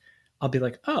is like, I'll be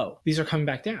like, oh, these are coming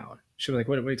back down. She'll be like,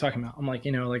 what are you talking about? I'm like,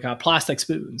 like plastic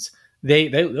spoons. They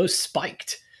those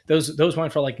spiked. Those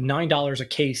went for like $9 a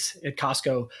case at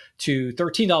Costco to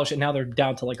 $13, and now they're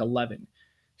down to like 11.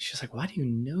 She's like, why do you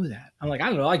know that? I'm like, I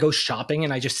don't know. I go shopping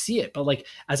and I just see it. But like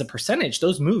as a percentage,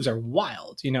 those moves are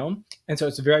wild. And so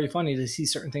it's very funny to see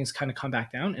certain things kind of come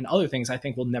back down, and other things I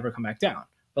think will never come back down.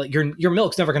 Like your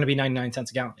milk's never going to be 99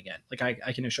 cents a gallon again. Like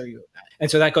I can assure you of that. And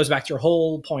so that goes back to your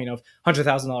whole point of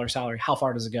 $100,000 salary. How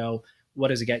far does it go? What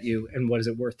does it get you? And what is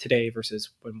it worth today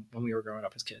versus when we were growing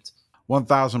up as kids?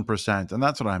 1000%. And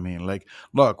that's what I mean. Like,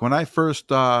 look, when I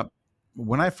first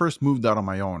moved out on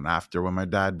my own, after when my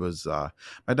dad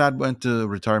went to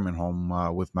retirement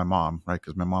home with my mom, right?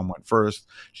 Because my mom went first.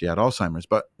 She had Alzheimer's.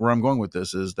 But where I'm going with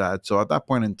this is that, so at that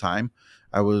point in time,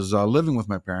 I was living with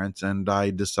my parents, and I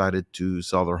decided to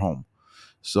sell their home.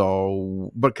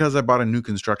 So because I bought a new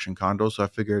construction condo, so I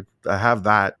figured I have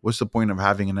that. What's the point of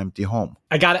having an empty home?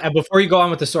 I got to before you go on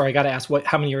with the story, I got to ask,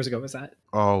 how many years ago was that?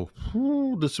 Oh,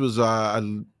 this was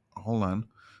hold on.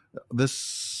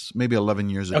 This maybe 11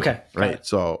 years ago, Okay, got right? it.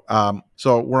 So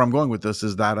where I'm going with this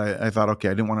is that I thought, okay,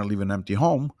 I didn't want to leave an empty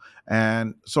home.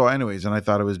 And so anyways, and I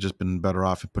thought it was just been better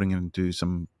off putting it into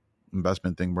some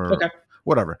investment thing where Okay.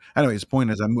 whatever. Anyways,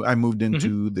 point is I moved Hmm.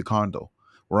 into the condo.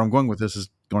 where I'm going with this is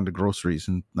going to groceries,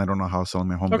 and I don't know how selling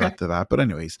my home Okay. got to that, but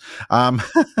anyways, um,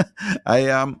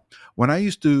 I when I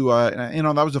used to,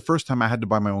 that was the first time I had to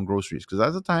buy my own groceries because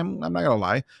at the time, I'm not gonna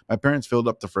lie, my parents filled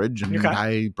up the fridge and Okay.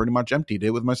 I pretty much emptied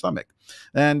it with my stomach,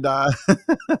 and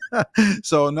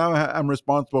so now I'm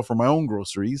responsible for my own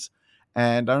groceries.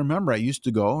 And I remember I used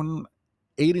to go and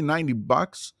 80,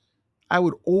 $90, I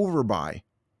would overbuy.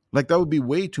 Like that would be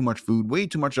way too much food, way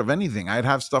too much of anything. I'd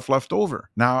have stuff left over.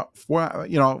 Now,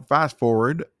 fast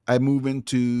forward, I move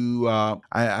into,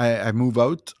 I move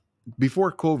out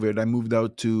before COVID. I moved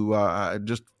out to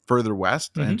just further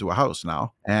west Hmm. into a house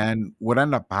now. And what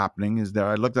ended up happening is that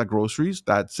I looked at groceries.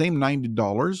 That same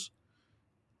 $90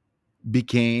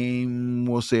 became,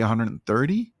 we'll say,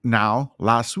 130 now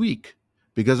last week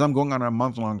because I'm going on a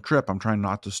month long trip. I'm trying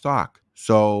not to stock.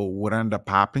 So what ended up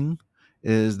happening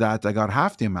is that I got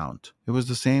half the amount. It was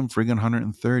the same friggin'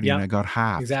 130 and Yep. I got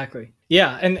half. Exactly.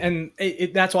 Yeah, and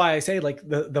that's why I say like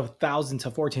the 1,000 to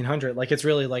 1,400. Like it's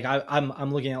really like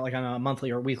I'm looking at like on a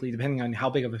monthly or weekly, depending on how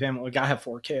big of a family. Like I have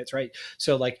 4 kids, right?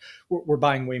 So like we're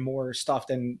buying way more stuff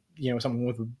than someone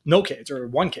with no kids or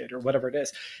one kid or whatever it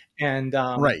is, and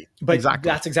Right. but Exactly.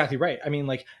 that's exactly right. I mean,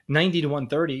 like 90 to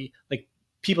 130, like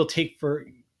people take for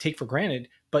granted,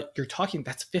 but you're talking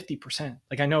that's 50%.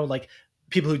 Like I know like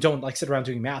people who don't like sit around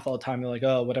doing math all the time, they're like,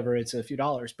 oh, whatever, it's a few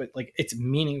dollars, but like it's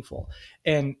meaningful.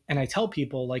 And I tell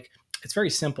people like it's very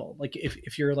simple. Like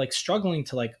if you're like struggling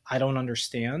to like I don't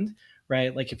understand,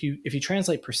 right? Like if you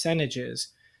translate percentages,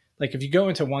 like if you go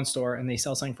into one store and they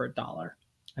sell something for $1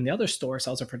 and the other store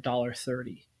sells it for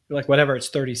 $1.30, you're like whatever, it's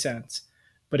 30 cents.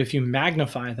 But if you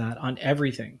magnify that on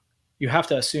everything, you have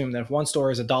to assume that if one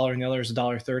store is $1 and the other is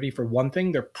 $1.30 for one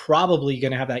thing, they're probably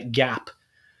going to have that gap.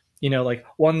 Like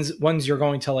one's you're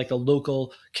going to like the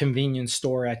local convenience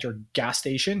store at your gas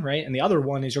station, right? And the other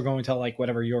one is you're going to like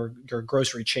whatever your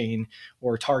grocery chain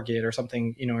or Target or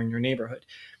something, in your neighborhood.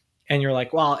 And you're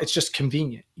like, well, it's just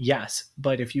convenient. Yes.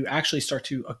 But if you actually start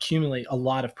to accumulate a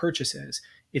lot of purchases,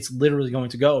 it's literally going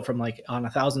to go from like on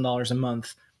 $1,000 a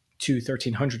month to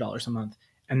 $1,300 a month.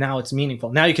 And now it's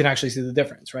meaningful. Now you can actually see the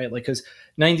difference, right? Like, because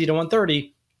 90 to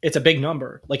 130, it's a big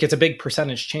number. Like, it's a big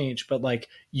percentage change, but like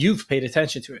you've paid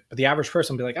attention to it. But the average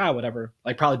person will be like, whatever.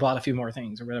 Like, probably bought a few more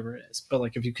things or whatever it is. But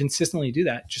like, if you consistently do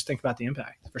that, just think about the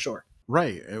impact for sure.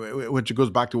 Right, which goes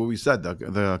back to what we said.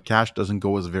 The cash doesn't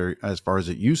go as far as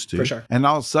it used For to, sure. and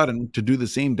all of a sudden to do the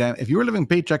same damn. If you were living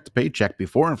paycheck to paycheck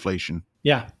before inflation,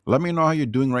 Yeah. let me know how you're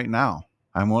doing right now.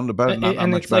 I'm willing to bet not that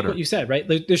And much it's like what better. you said, right?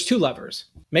 There's two levers: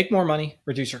 make more money,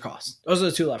 reduce your costs. Those are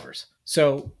the two levers.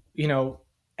 So,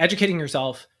 educating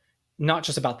yourself, not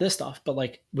just about this stuff, but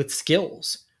like with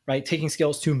skills, right? Taking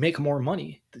skills to make more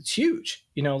money. That's huge.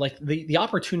 Like the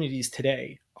opportunities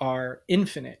today are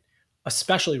infinite,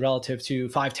 especially relative to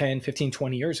 5, 10, 15,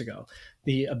 20 years ago.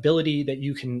 The ability that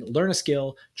you can learn a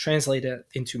skill, translate it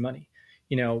into money.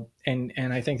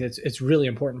 And I think that it's really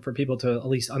important for people to at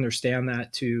least understand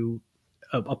that, to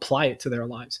apply it to their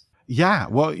lives. Yeah,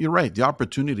 well, you're right. The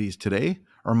opportunities today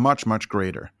are much, much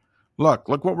greater. Look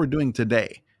what we're doing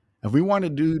today. If we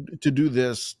wanted to do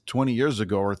this 20 years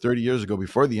ago or 30 years ago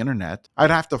before the internet, I'd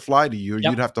have to fly to you or you'd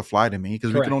Yep. have to fly to me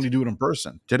because we can only Correct. do it in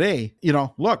person. Today,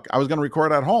 look, I was going to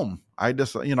record at home. I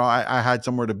just, I had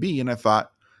somewhere to be and I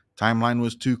thought timeline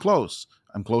was too close.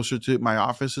 My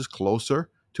office is closer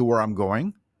to where I'm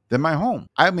going than my home.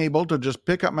 I'm able to just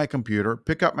pick up my computer,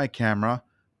 pick up my camera,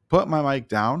 put my mic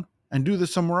down, and do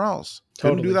this somewhere else.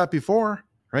 Couldn't do Totally. that before,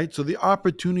 right? So the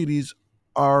opportunities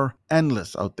are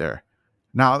endless out there.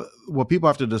 Now, what people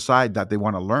have to decide that they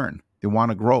want to learn, they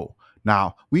want to grow.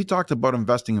 Now, we talked about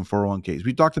investing in 401ks.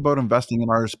 We talked about investing in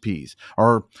RSPs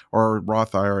or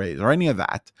Roth IRAs or any of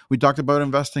that. We talked about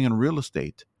investing in real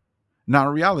estate. Now,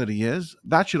 reality is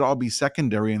that should all be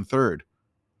secondary and third.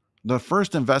 The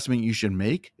first investment you should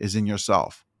make is in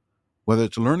yourself, whether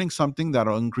it's learning something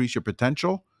that'll increase your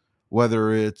potential,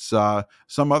 whether it's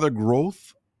some other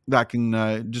growth that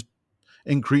can just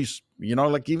increase,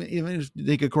 like even if you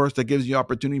take a course that gives you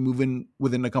opportunity to move in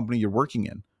within the company you're working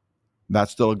in,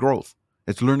 that's still a growth.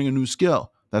 It's learning a new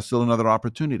skill. That's still another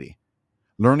opportunity.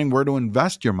 Learning where to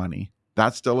invest your money,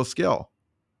 that's still a skill,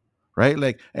 right?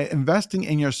 Like investing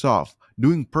in yourself,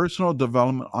 doing personal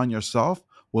development on yourself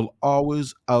will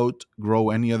always outgrow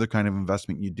any other kind of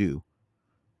investment you do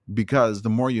because the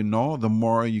more you know, the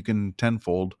more you can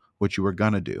tenfold what you were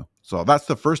going to do. So that's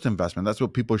the first investment. That's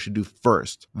what people should do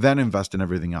first, then invest in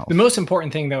everything The else. most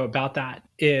important thing though about that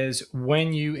is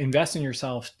when you invest in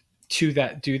yourself to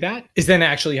that do that is then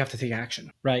actually you have to take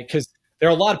action, right? Because there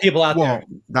are a lot of people out there. Well,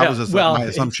 that Yeah, was well, my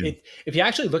assumption. if you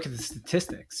actually look at the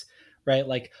statistics, right?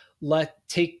 Like let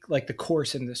take like the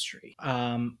course industry.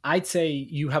 I'd say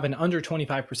you have an under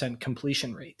 25%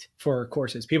 completion rate for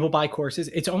courses. People buy courses.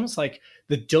 It's almost like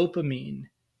the dopamine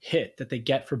hit that they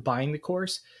get for buying the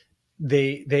course.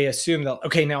 They assume that,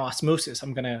 okay, now osmosis,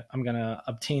 I'm gonna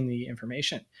obtain the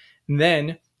information. And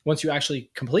then once you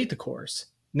actually complete the course,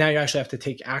 now you actually have to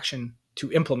take action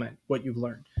to implement what you've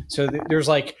learned. So there's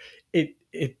like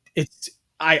it's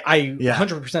I Yeah.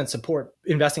 100% support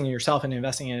investing in yourself and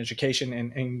investing in education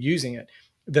and using it.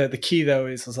 The key though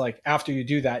is like after you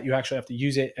do that, you actually have to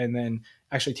use it and then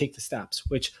actually take the steps,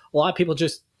 which a lot of people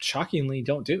just shockingly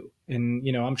don't do. And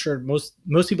I'm sure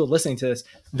most people listening to this,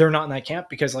 they're not in that camp,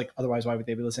 because like otherwise why would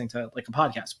they be listening to like a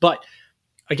podcast? But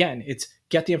again, it's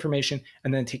get the information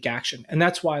and then take action. And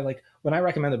that's why like when I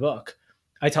recommend a book,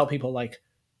 I tell people like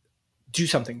do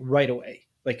something right away.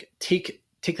 Like take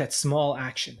that small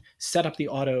action, set up the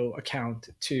auto account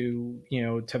to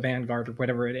Vanguard or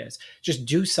whatever it is. Just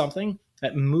do something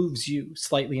that moves you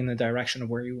slightly in the direction of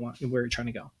where you're trying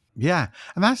to go. Yeah.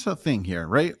 And that's the thing here,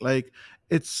 right? Like,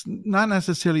 it's not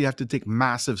necessarily you have to take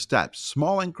massive steps.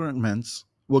 Small increments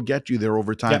will get you there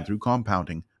over time Yep. through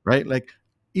compounding, right? Like,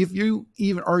 if you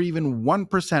even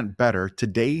 1% better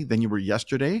today than you were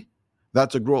yesterday,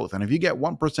 that's a growth. And if you get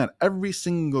 1% every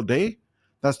single day,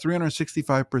 that's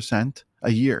 365%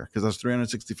 a year, because that's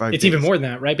 365 It's even days. more than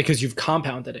that, right? Because you've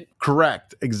compounded it.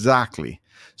 Correct. Exactly.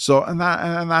 So, and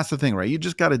that's the thing, right? You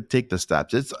just got to take the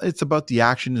steps. It's about the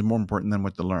action is more important than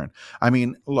what to learn. I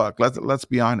mean, look, let's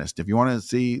be honest. If you want to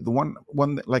see the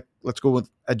one that, like, let's go with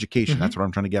education. That's Mm-hmm. what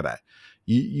I'm trying to get at.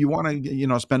 You want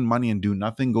to spend money and do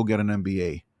nothing? Go get an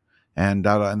MBA, and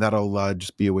that'll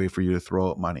just be a way for you to throw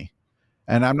out money.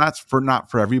 And I'm not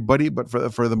for everybody, but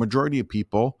for the majority of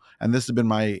people, and this has been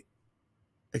my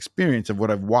experience of what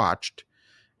I've watched,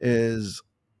 is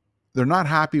they're not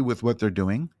happy with what they're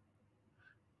doing.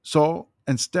 So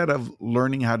instead of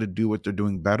learning how to do what they're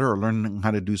doing better or learning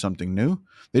how to do something new,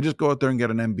 they just go out there and get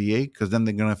an MBA, because then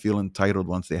they're going to feel entitled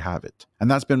once they have it.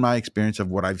 And that's been my experience of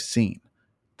what I've seen.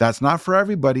 That's not for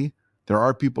everybody. There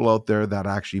are people out there that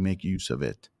actually make use of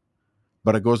it.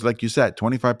 But it goes like you said,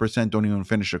 25% don't even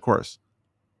finish a course,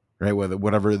 right?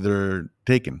 Whatever they're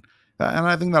taking. And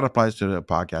I think that applies to the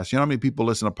podcast. You know how many people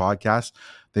listen to podcasts?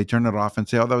 They turn it off and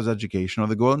say, oh, that was educational.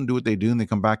 They go out and do what they do, and they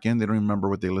come back in. They don't even remember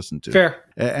what they listened to. Fair.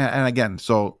 And again,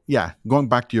 so yeah, going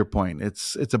back to your point,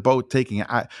 it's about taking it,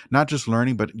 not just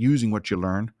learning, but using what you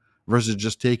learn versus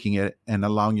just taking it and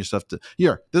allowing yourself to.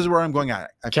 Here, this is where I'm going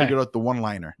at. I Okay. figured out the one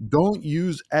liner. Don't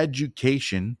use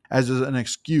education as an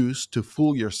excuse to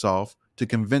fool yourself, to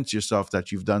convince yourself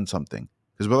that you've done something.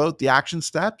 Because without the action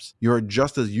steps, you're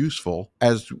just as useful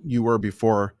as you were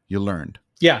before you learned.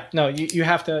 Yeah. No, you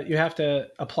have to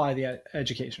apply the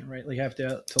education, right? Like you have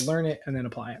to learn it and then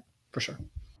apply it for sure.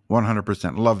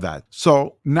 100%. Love that.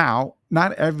 So now,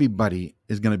 not everybody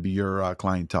is going to be your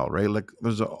clientele, right? Like,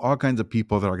 there's all kinds of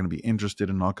people that are going to be interested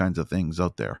in all kinds of things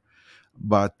out there.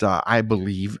 But I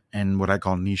believe in what I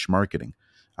call niche marketing.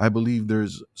 I believe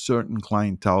there's certain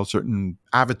clientele, certain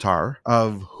avatar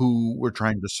of who we're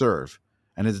trying to serve.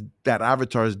 And that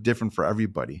avatar is different for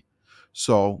everybody.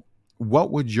 So,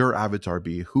 what would your avatar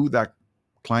be? Who that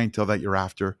clientele that you're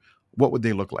after, what would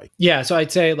they look like? Yeah, so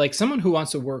I'd say like someone who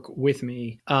wants to work with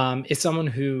me is someone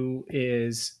who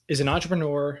is an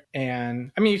entrepreneur,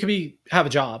 and I mean you could have a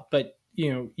job, but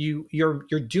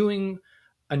you're doing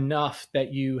enough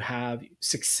that you have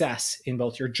success in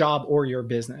both your job or your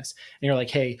business, and you're like,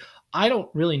 hey, I don't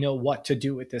really know what to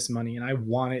do with this money, and I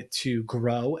want it to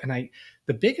grow. And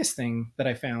the biggest thing that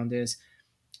I found is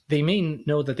they may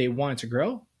know that they want it to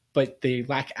grow, but they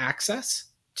lack access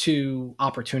to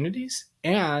opportunities,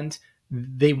 and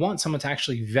they want someone to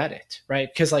actually vet it, right?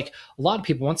 Because like a lot of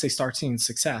people, once they start seeing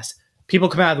success, people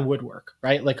come out of the woodwork,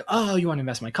 right? Like, oh, you want to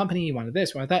invest in my company, you wanted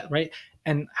this, you want that, right?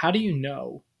 And how do you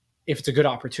know if it's a good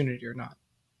opportunity or not?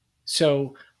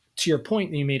 So, to your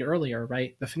point that you made earlier,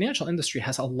 right? The financial industry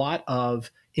has a lot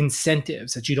of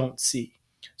incentives that you don't see.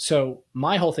 So,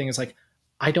 my whole thing is like,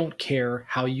 I don't care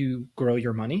how you grow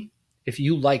your money. If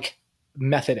you like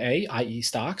method A, i.e.,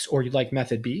 stocks, or you like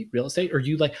method B, real estate, or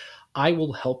you like, I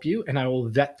will help you and I will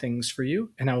vet things for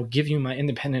you and I will give you my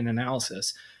independent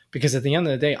analysis. Because at the end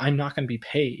of the day, I'm not going to be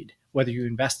paid whether you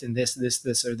invest in this,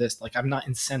 or this. Like, I'm not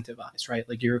incentivized, right?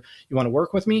 Like, you want to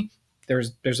work with me,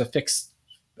 there's a fixed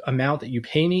amount that you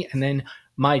pay me, and then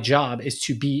my job is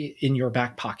to be in your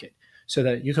back pocket so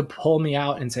that you could pull me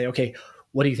out and say, okay,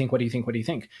 what do you think, what do you think, what do you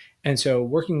think? And so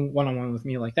working one-on-one with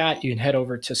me like that, you can head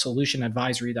over to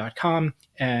solutionadvisory.com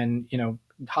and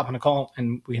hop on a call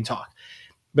and we can talk.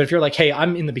 But if you're like, hey,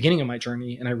 I'm in the beginning of my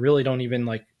journey and I really don't even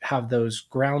like have those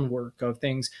groundwork of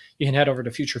things, you can head over to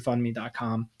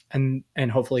futurefundme.com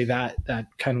and hopefully that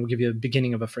kind of will give you a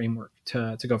beginning of a framework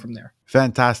to go from there.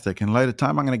 Fantastic. In light of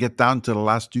time, I'm going to get down to the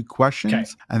last two Okay.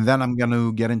 questions, and then I'm going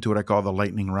to get into what I call the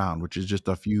lightning round, which is just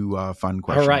a few fun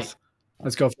All right. questions.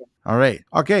 Let's go for All right.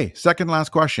 Okay. Second last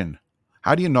question.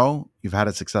 How do you know you've had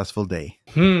a successful day?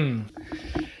 it.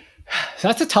 So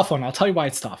that's a tough one. I'll tell you why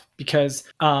it's tough because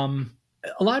a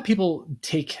lot of people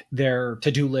take their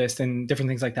to-do list and different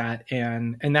things like that,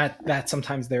 and that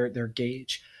sometimes their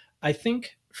gauge. I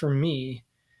think for me,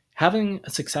 having a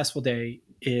successful day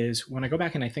is when I go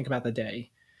back and I think about the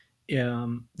day.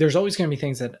 There's always going to be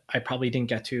things that I probably didn't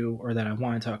get to or that I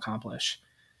wanted to accomplish.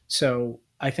 So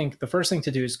I think the first thing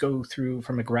to do is go through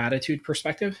from a gratitude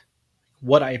perspective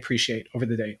what I appreciate over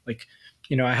the day. Like,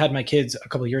 I had my kids a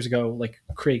couple of years ago, like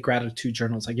create gratitude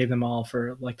journals. I gave them all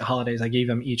for like the holidays. I gave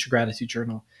them each a gratitude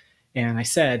journal. And I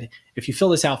said, if you fill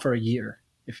this out for a year,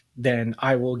 then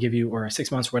I will give you, or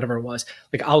 6 months, or whatever it was,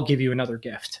 like I'll give you another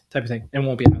gift type of thing. It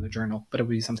won't be another journal, but it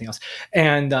will be something else.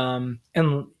 And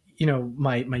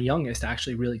my youngest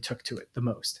actually really took to it the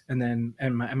most, and then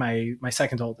and my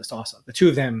second oldest also. The two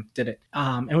of them did it.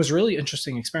 It was a really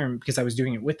interesting experiment because I was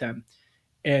doing it with them,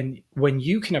 and when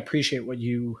you can appreciate what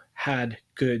you had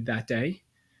good that day,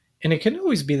 and it can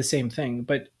always be the same thing,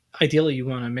 but ideally you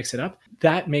want to mix it up.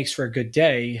 That makes for a good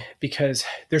day because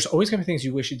there's always going to be things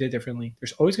you wish you did differently.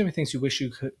 There's always going to be things you wish you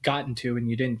could gotten to and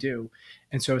you didn't do.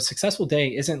 And so a successful day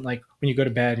isn't like when you go to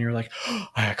bed and you're like, oh,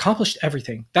 I accomplished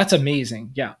everything. That's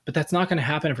amazing. Yeah, but that's not going to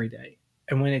happen every day.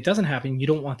 And when it doesn't happen, you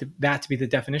don't want that to be the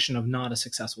definition of not a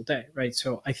successful day, right?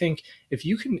 So I think if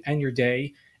you can end your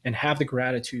day and have the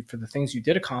gratitude for the things you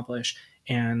did accomplish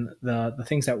and the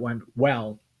things that went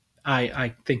well,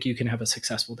 I think you can have a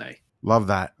successful day. Love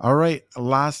that. All right.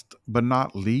 Last but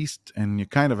not least, and you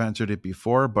kind of answered it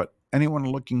before, but anyone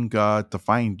looking to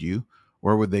find you,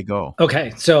 where would they go?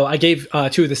 Okay, so I gave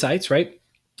two of the sites, right?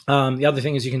 The other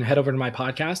thing is you can head over to my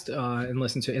podcast and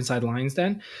listen to Inside the Lion's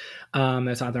Den.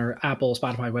 That's either Apple,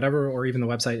 Spotify, whatever, or even the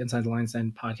website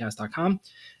insidethelionsdenpodcast.com.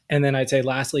 And then I'd say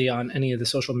lastly, on any of the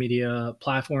social media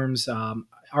platforms,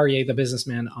 Aryeh the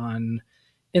Businessman on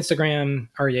Instagram,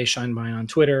 Aryeh Sheinbein on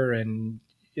Twitter, and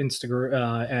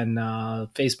Instagram and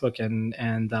Facebook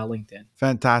and LinkedIn.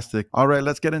 Fantastic. All right,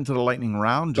 let's get into the lightning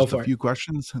round. Go Just a for it. few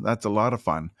questions. That's a lot of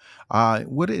fun.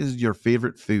 What is your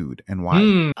favorite food and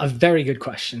why? A very good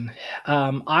question.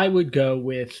 I would go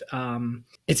with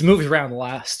it's moved around the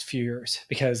last few years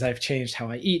because I've changed how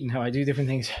I eat and how I do different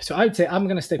things. So I would say I'm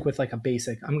going to stick with like a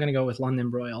basic. I'm going to go with London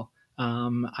broil.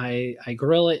 I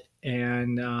grill it,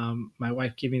 and my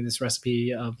wife gave me this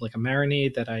recipe of like a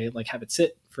marinade that I like have it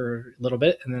sit for a little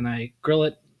bit, and then I grill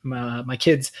it. My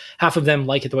kids, half of them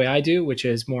like it the way I do, which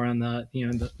is more on the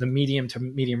medium to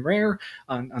medium rare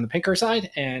on the pinker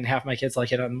side, and half my kids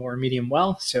like it on more medium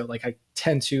well. So like I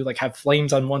tend to like have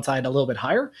flames on one side a little bit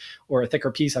higher, or a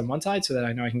thicker piece on one side, so that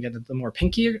I know I can get it a little more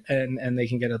pinky, and they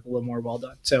can get it a little more well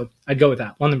done. So I'd go with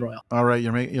that London broil. All right,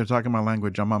 you're talking my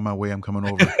language. I'm on my way. I'm coming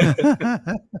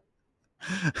over.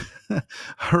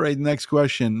 All right, next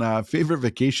question. Favorite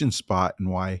vacation spot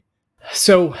and why?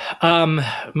 So,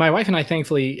 my wife and I,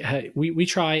 thankfully, we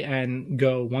try and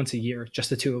go once a year, just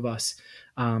the two of us,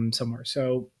 somewhere.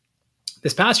 So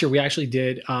this past year, we actually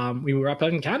did. We were up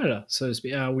in Canada, so to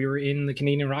speak. We were in the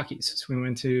Canadian Rockies. So we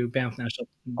went to Oh, Banff National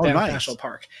nice.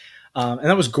 Park, and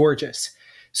that was gorgeous.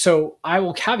 So I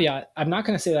will caveat: I'm not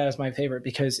going to say that as my favorite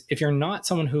because if you're not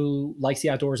someone who likes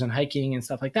the outdoors and hiking and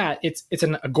stuff like that, it's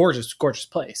a gorgeous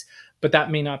place. But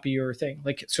that may not be your thing.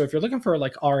 Like, so if you're looking for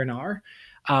like R&R,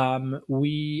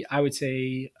 we I would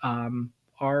say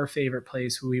our favorite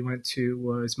place we went to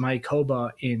was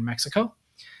Mayakoba in Mexico.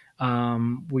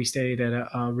 We stayed at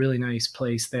a really nice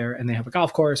place there, and they have a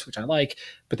golf course, which I like,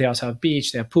 but they also have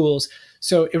beach, they have pools.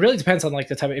 So it really depends on like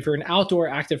the type. If you're an outdoor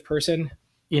active person,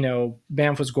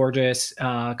 Banff was gorgeous.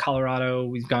 Colorado,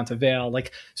 we've gone to Vail.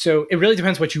 Like, so it really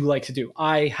depends what you like to do.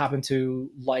 I happen to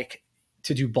like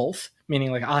to do both,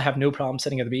 meaning like I have no problem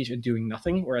sitting at the beach and doing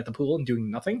nothing, or at the pool and doing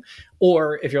nothing.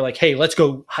 Or if you're like, hey, let's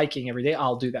go hiking every day,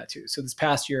 I'll do that too. So this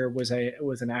past year was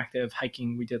an active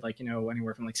hiking. We did like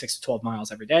anywhere from like 6 to 12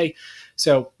 miles every day.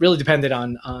 So really depended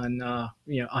on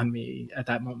me at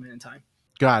that moment in time.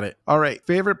 Got it. All right,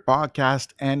 favorite podcast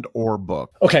and or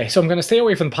book. Okay, so I'm going to stay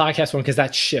away from the podcast one because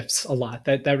that shifts a lot.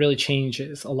 That really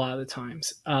changes a lot of the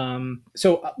times.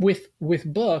 So with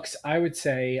books, I would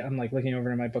say I'm like looking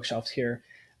over at my bookshelves here.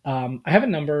 I have a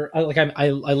number. I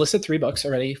listed 3 books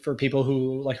already for people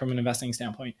who like from an investing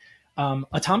standpoint.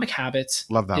 Atomic Habits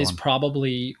Love that is one.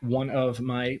 probably one of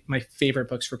my favorite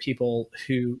books for people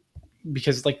who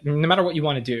because like no matter what you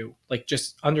want to do, like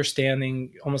just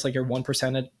understanding almost like you're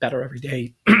 1% better every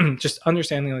day, just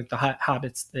understanding like the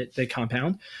habits that they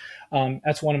compound.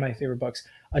 That's one of my favorite books.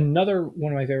 Another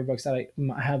one of my favorite books that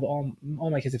I have all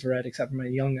my kids have read except for my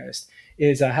youngest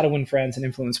is How to Win Friends and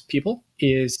Influence People.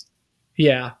 Is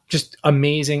Yeah, just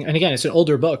amazing. And again, it's an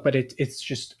older book, but it's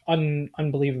just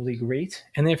unbelievably great.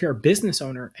 And then if you're a business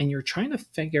owner and you're trying to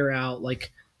figure out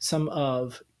like some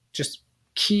of just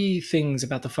key things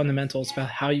about the fundamentals about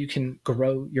how you can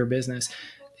grow your business,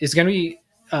 is going to be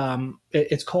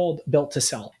it's called Built to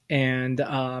Sell, and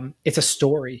it's a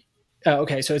story.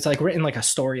 Okay, so it's like written like a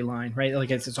storyline, right?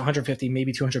 Like it's 150,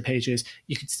 maybe 200 pages.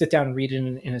 You could sit down and read it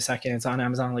in a second. It's on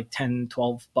Amazon, like 10,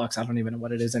 $12. I don't even know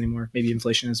what it is anymore. Maybe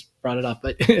inflation has brought it up,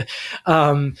 but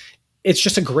um, it's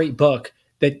just a great book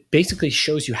that basically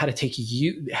shows you how to take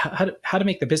you, how to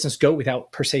make the business go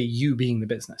without per se you being the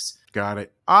business. Got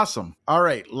it. Awesome. All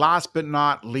right. Last but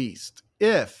not least,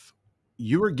 if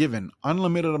you were given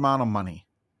unlimited amount of money,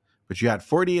 but you had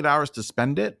 48 hours to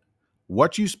spend it,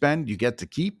 what you spend, you get to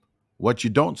keep. What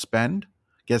you don't spend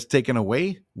gets taken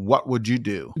away. What would you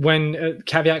do? When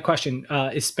caveat question,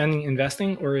 is spending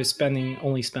investing or is spending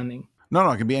only spending? No,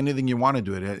 it can be anything you want to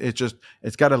do. It's just,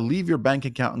 it's got to leave your bank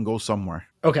account and go somewhere.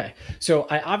 Okay, so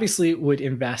I obviously would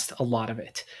invest a lot of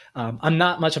it. I'm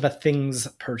not much of a things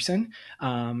person.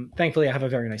 Thankfully, I have a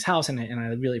very nice house, and I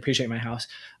really appreciate my house.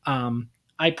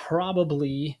 I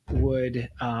probably would.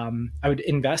 I would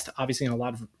invest obviously in a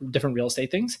lot of different real estate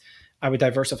things. I would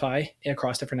diversify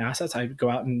across different assets. I would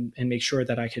go out and make sure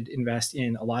that I could invest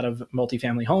in a lot of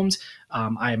multifamily homes.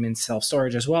 I am in self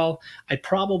storage as well. I'd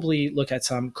probably look at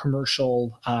some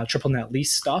commercial triple net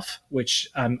lease stuff, which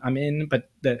I'm in, but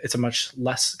it's a much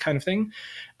less kind of thing.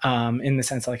 In the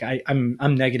sense like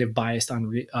I'm negative biased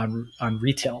on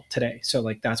retail today, so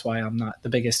like that's why I'm not the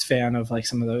biggest fan of like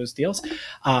some of those deals.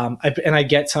 And I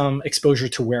get some exposure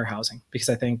to warehousing because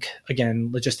I think again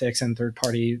logistics and third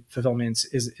party fulfillments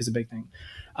is a big thing.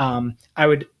 I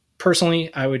would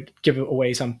personally I would give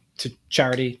away some to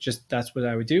charity. Just that's what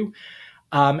I would do.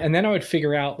 And then I would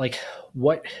figure out like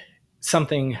what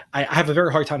something I have a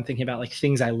very hard time thinking about like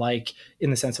things I like in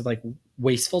the sense of like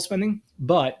wasteful spending,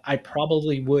 but I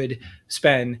probably would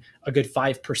spend a good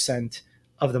 5%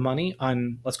 of the money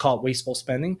on let's call it wasteful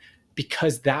spending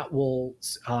because that will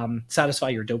satisfy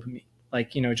your dopamine.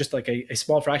 Like, you know, just like a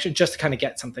small fraction just to kind of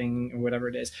get something or whatever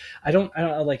it is. I don't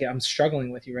like it. I'm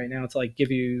struggling with you right now to like give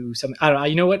you something. I don't know.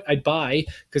 You know what? I'd buy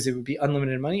because it would be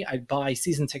unlimited money. I'd buy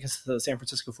season tickets to the San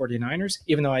Francisco 49ers.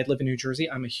 Even though I live in New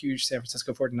Jersey, I'm a huge San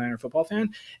Francisco 49er football fan.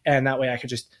 And that way I could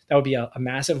just, that would be a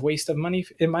massive waste of money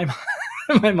in my,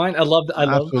 in my mind. I love,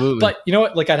 Absolutely. but you know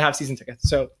what? Like I'd have season tickets.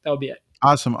 So that would be it.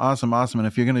 Awesome, awesome, awesome. And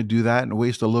if you're going to do that and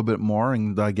waste a little bit more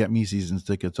and get me seasons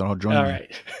tickets, and I'll join All you. right.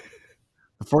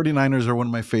 The 49ers are one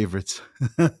of my favorites.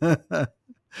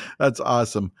 That's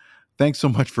awesome. Thanks so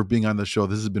much for being on the show.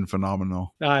 This has been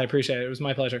phenomenal. I appreciate it. It was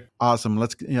my pleasure. Awesome.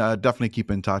 Let's definitely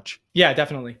keep in touch. Yeah,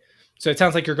 definitely. So it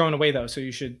sounds like you're going away though. So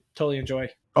you should totally enjoy.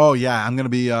 Oh yeah, I'm gonna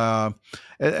be.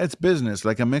 It's business,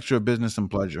 like a mixture of business and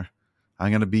pleasure.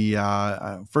 I'm gonna be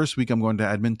first week. I'm going to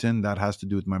Edmonton. That has to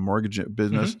do with my mortgage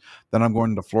business. Hmm. Then I'm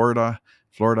going to Florida.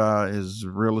 Florida is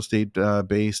real estate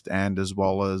based, and as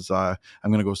well as I'm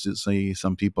gonna go see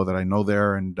some people that I know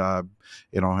there, and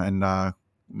and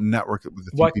network with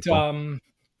a few What people.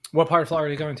 what part of Florida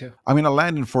are you going to? I'm gonna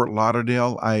land in Fort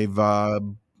Lauderdale. I've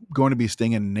going to be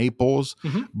staying in Naples,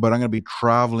 Hmm. but I'm going to be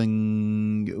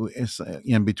traveling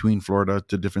in between Florida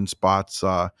to different spots.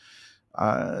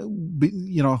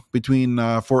 Between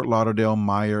Fort Lauderdale,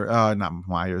 not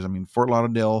Myers. I mean Fort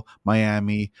Lauderdale,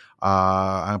 Miami.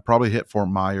 I'll probably hit Fort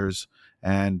Myers,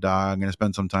 and I'm going to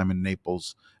spend some time in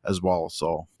Naples as well.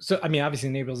 So So I mean, obviously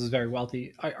Naples is very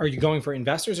wealthy. Are you going for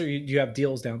investors or do you have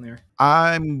deals down there?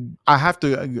 I have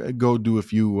to go do a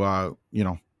few.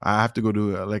 I have to go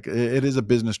do like it is a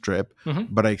business trip, Hmm.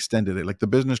 but I extended it. Like the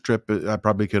business trip, I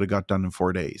probably could have got done in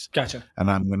 4 days, Gotcha.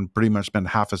 and I'm going to pretty much spend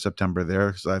half of September there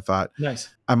because I thought Nice.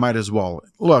 I might as well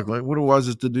look. Like what it was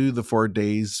is to do the 4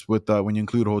 days with when you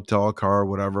include hotel, car,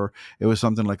 whatever. It was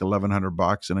something like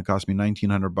 $1,100, and it cost me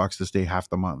 $1,900 to stay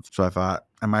half the month. So I thought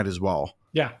I might as well.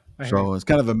 Yeah, I hear you. So it's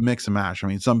kind of a mix and match. I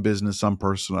mean, some business, some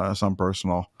personal, some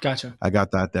personal. Gotcha. I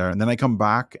got that there. And then I come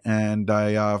back and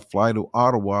I fly to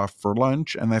Ottawa for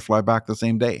lunch and I fly back the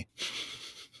same day.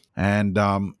 And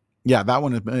yeah, that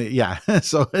one is, yeah.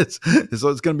 So it's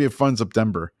going to be a fun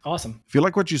September. Awesome. If you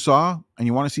like what you saw and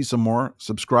you want to see some more,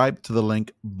 subscribe to the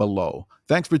link below.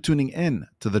 Thanks for tuning in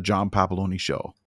to the John Papaloni Show.